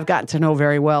 someone that I've gotten to know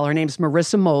very well. Her name's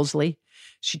Marissa Mosley.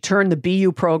 She turned the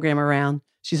BU program around.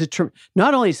 She's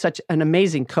not only such an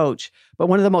amazing coach, but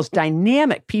one of the most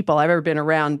dynamic people I've ever been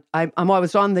around. I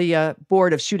was on the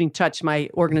board of Shooting Touch, my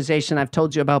organization I've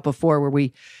told you about before, where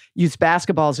we use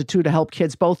basketball as a tool to help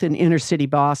kids both in inner city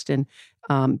Boston,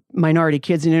 minority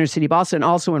kids in inner city Boston, and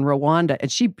also in Rwanda.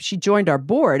 And she joined our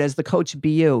board as the coach of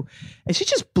BU. And she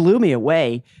just blew me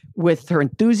away with her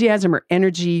enthusiasm, her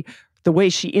energy, the way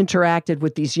she interacted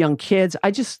with these young kids.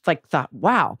 I just thought,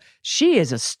 wow, she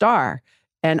is a star.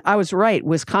 And I was right.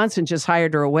 Wisconsin just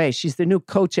hired her away. She's the new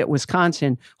coach at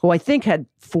Wisconsin, who I think had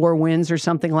 4 wins or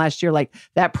something last year. Like,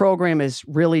 that program is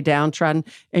really downtrodden.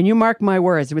 And you mark my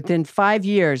words, within 5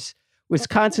 years,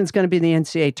 Wisconsin's going to be in the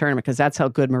NCAA tournament, because that's how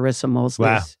good Marissa Mosley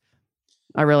is.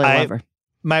 I really love her.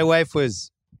 My wife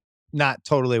was not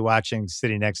totally watching,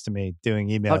 sitting next to me doing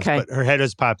emails, but her head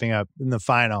was popping up in the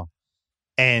final.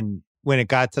 And when it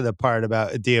got to the part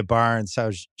about Adia Barnes,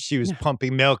 how she was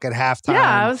pumping milk at halftime.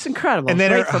 Yeah, it was incredible. And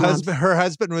then her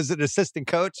husband was an assistant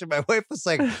coach, and my wife was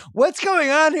like, "What's going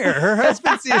on here? Her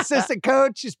husband's the assistant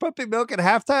coach. She's pumping milk at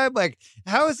halftime. Like,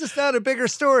 how is this not a bigger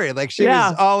story?" Like, she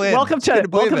was all in. Welcome to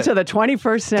the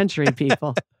 21st century,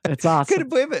 people. It's awesome. Couldn't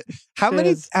believe it.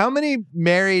 How many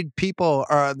married people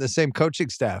are on the same coaching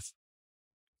staff?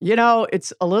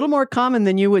 It's a little more common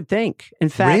than you would think. In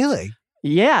fact, really?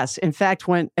 Yes. In fact,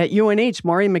 when at UNH,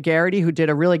 Maureen McGarity, who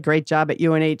did a really great job at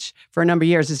UNH for a number of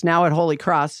years, is now at Holy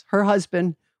Cross. Her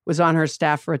husband was on her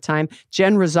staff for a time.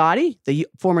 Jen Rosati, the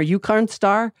former UConn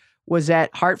star, was at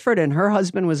Hartford, and her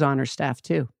husband was on her staff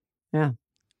too. Yeah.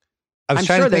 I was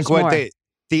trying to think what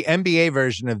the NBA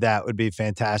version of that would be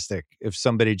fantastic if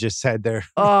somebody just said their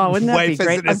wouldn't that wife be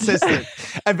great? as an assistant.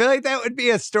 I feel like that would be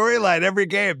a storyline every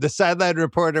game. The sideline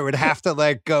reporter would have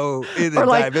to go in and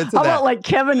dive into that. How about like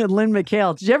Kevin and Lynn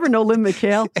McHale? Did you ever know Lynn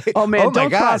McHale? Oh man, don't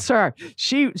cross her.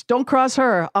 Don't cross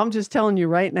her. I'm just telling you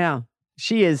right now.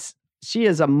 She is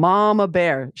a mama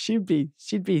bear. She'd be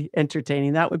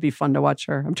entertaining. That would be fun to watch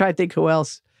her. I'm trying to think who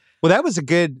else. Well, that was a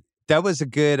good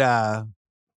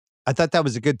I thought that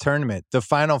was a good tournament. The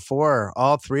Final Four,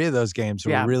 all three of those games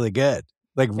were really good.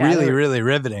 Really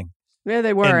riveting. Yeah,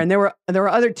 they were. And there were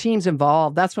other teams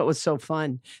involved. That's what was so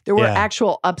fun. There were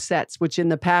actual upsets, which in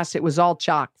the past it was all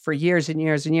chalk for years and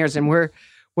years and years. And we're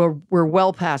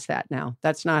well past that now.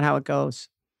 That's not how it goes.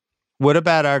 What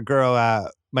about our girl,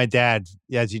 my dad,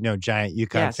 as you know, giant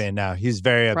UConn fan now. He's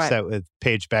very upset with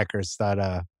Paige Beckers,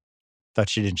 thought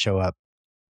she didn't show up.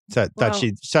 So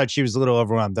thought she was a little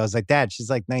overwhelmed. I was like, Dad, she's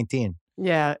like 19.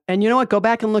 Yeah. And you know what? Go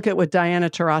back and look at what Diana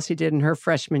Taurasi did in her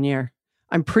freshman year.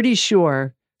 I'm pretty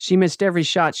sure she missed every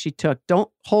shot she took. Don't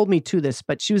hold me to this,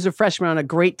 but she was a freshman on a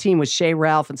great team with Shea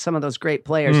Ralph and some of those great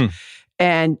players.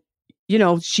 And,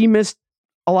 she missed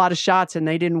a lot of shots and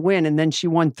they didn't win. And then she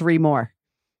won 3 more.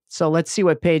 So let's see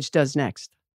what Paige does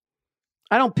next.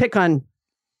 I don't pick on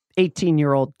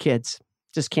 18-year-old kids.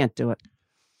 Just can't do it.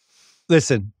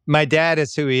 Listen, my dad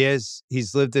is who he is.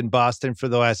 He's lived in Boston for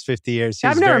the last 50 years.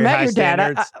 I've never met your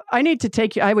dad. I need to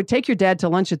take you. I would take your dad to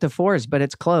lunch at the Fours, but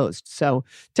it's closed. So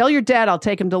tell your dad I'll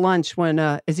take him to lunch when,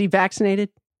 is he vaccinated?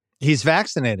 He's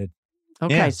vaccinated.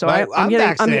 Okay. Yeah, so I'm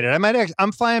vaccinated.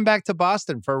 I'm flying back to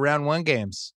Boston for round 1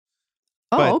 games.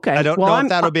 Oh, okay. I don't know if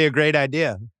that'll be a great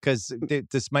idea because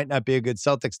this might not be a good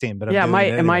Celtics team, but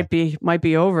it might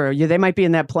be over. They might be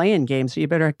in that play-in game. So you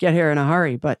better get here in a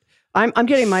hurry, but I'm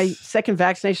getting my second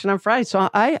vaccination on Friday, so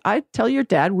I tell your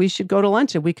dad we should go to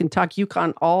lunch and we can talk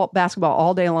UConn basketball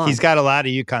all day long. He's got a lot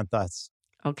of UConn thoughts.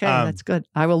 Okay, that's good.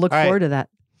 I will look forward to that.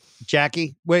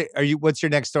 Jackie, what's your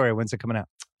next story? When's it coming out?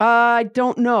 I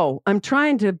don't know. I'm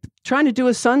trying to do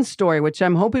a Suns story, which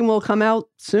I'm hoping will come out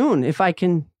soon if I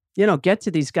can, get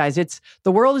to these guys.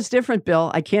 The world is different,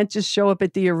 Bill. I can't just show up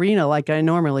at the arena like I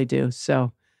normally do.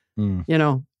 So,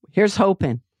 here's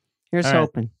hoping. Here's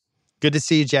hoping. Good to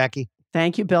see you, Jackie.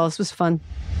 Thank you, Bill. This was fun.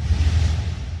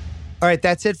 All right,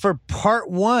 that's it for part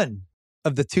 1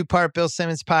 of the 2-part Bill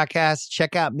Simmons podcast.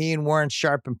 Check out me and Warren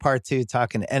Sharp in part 2,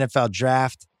 talking NFL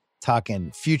draft,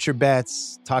 talking future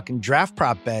bets, talking draft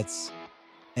prop bets,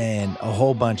 and a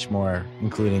whole bunch more,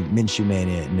 including Minshew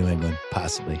Mania in New England,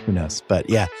 possibly. Who knows? But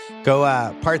yeah, go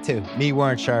part 2, me,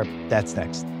 Warren Sharp. That's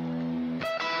next.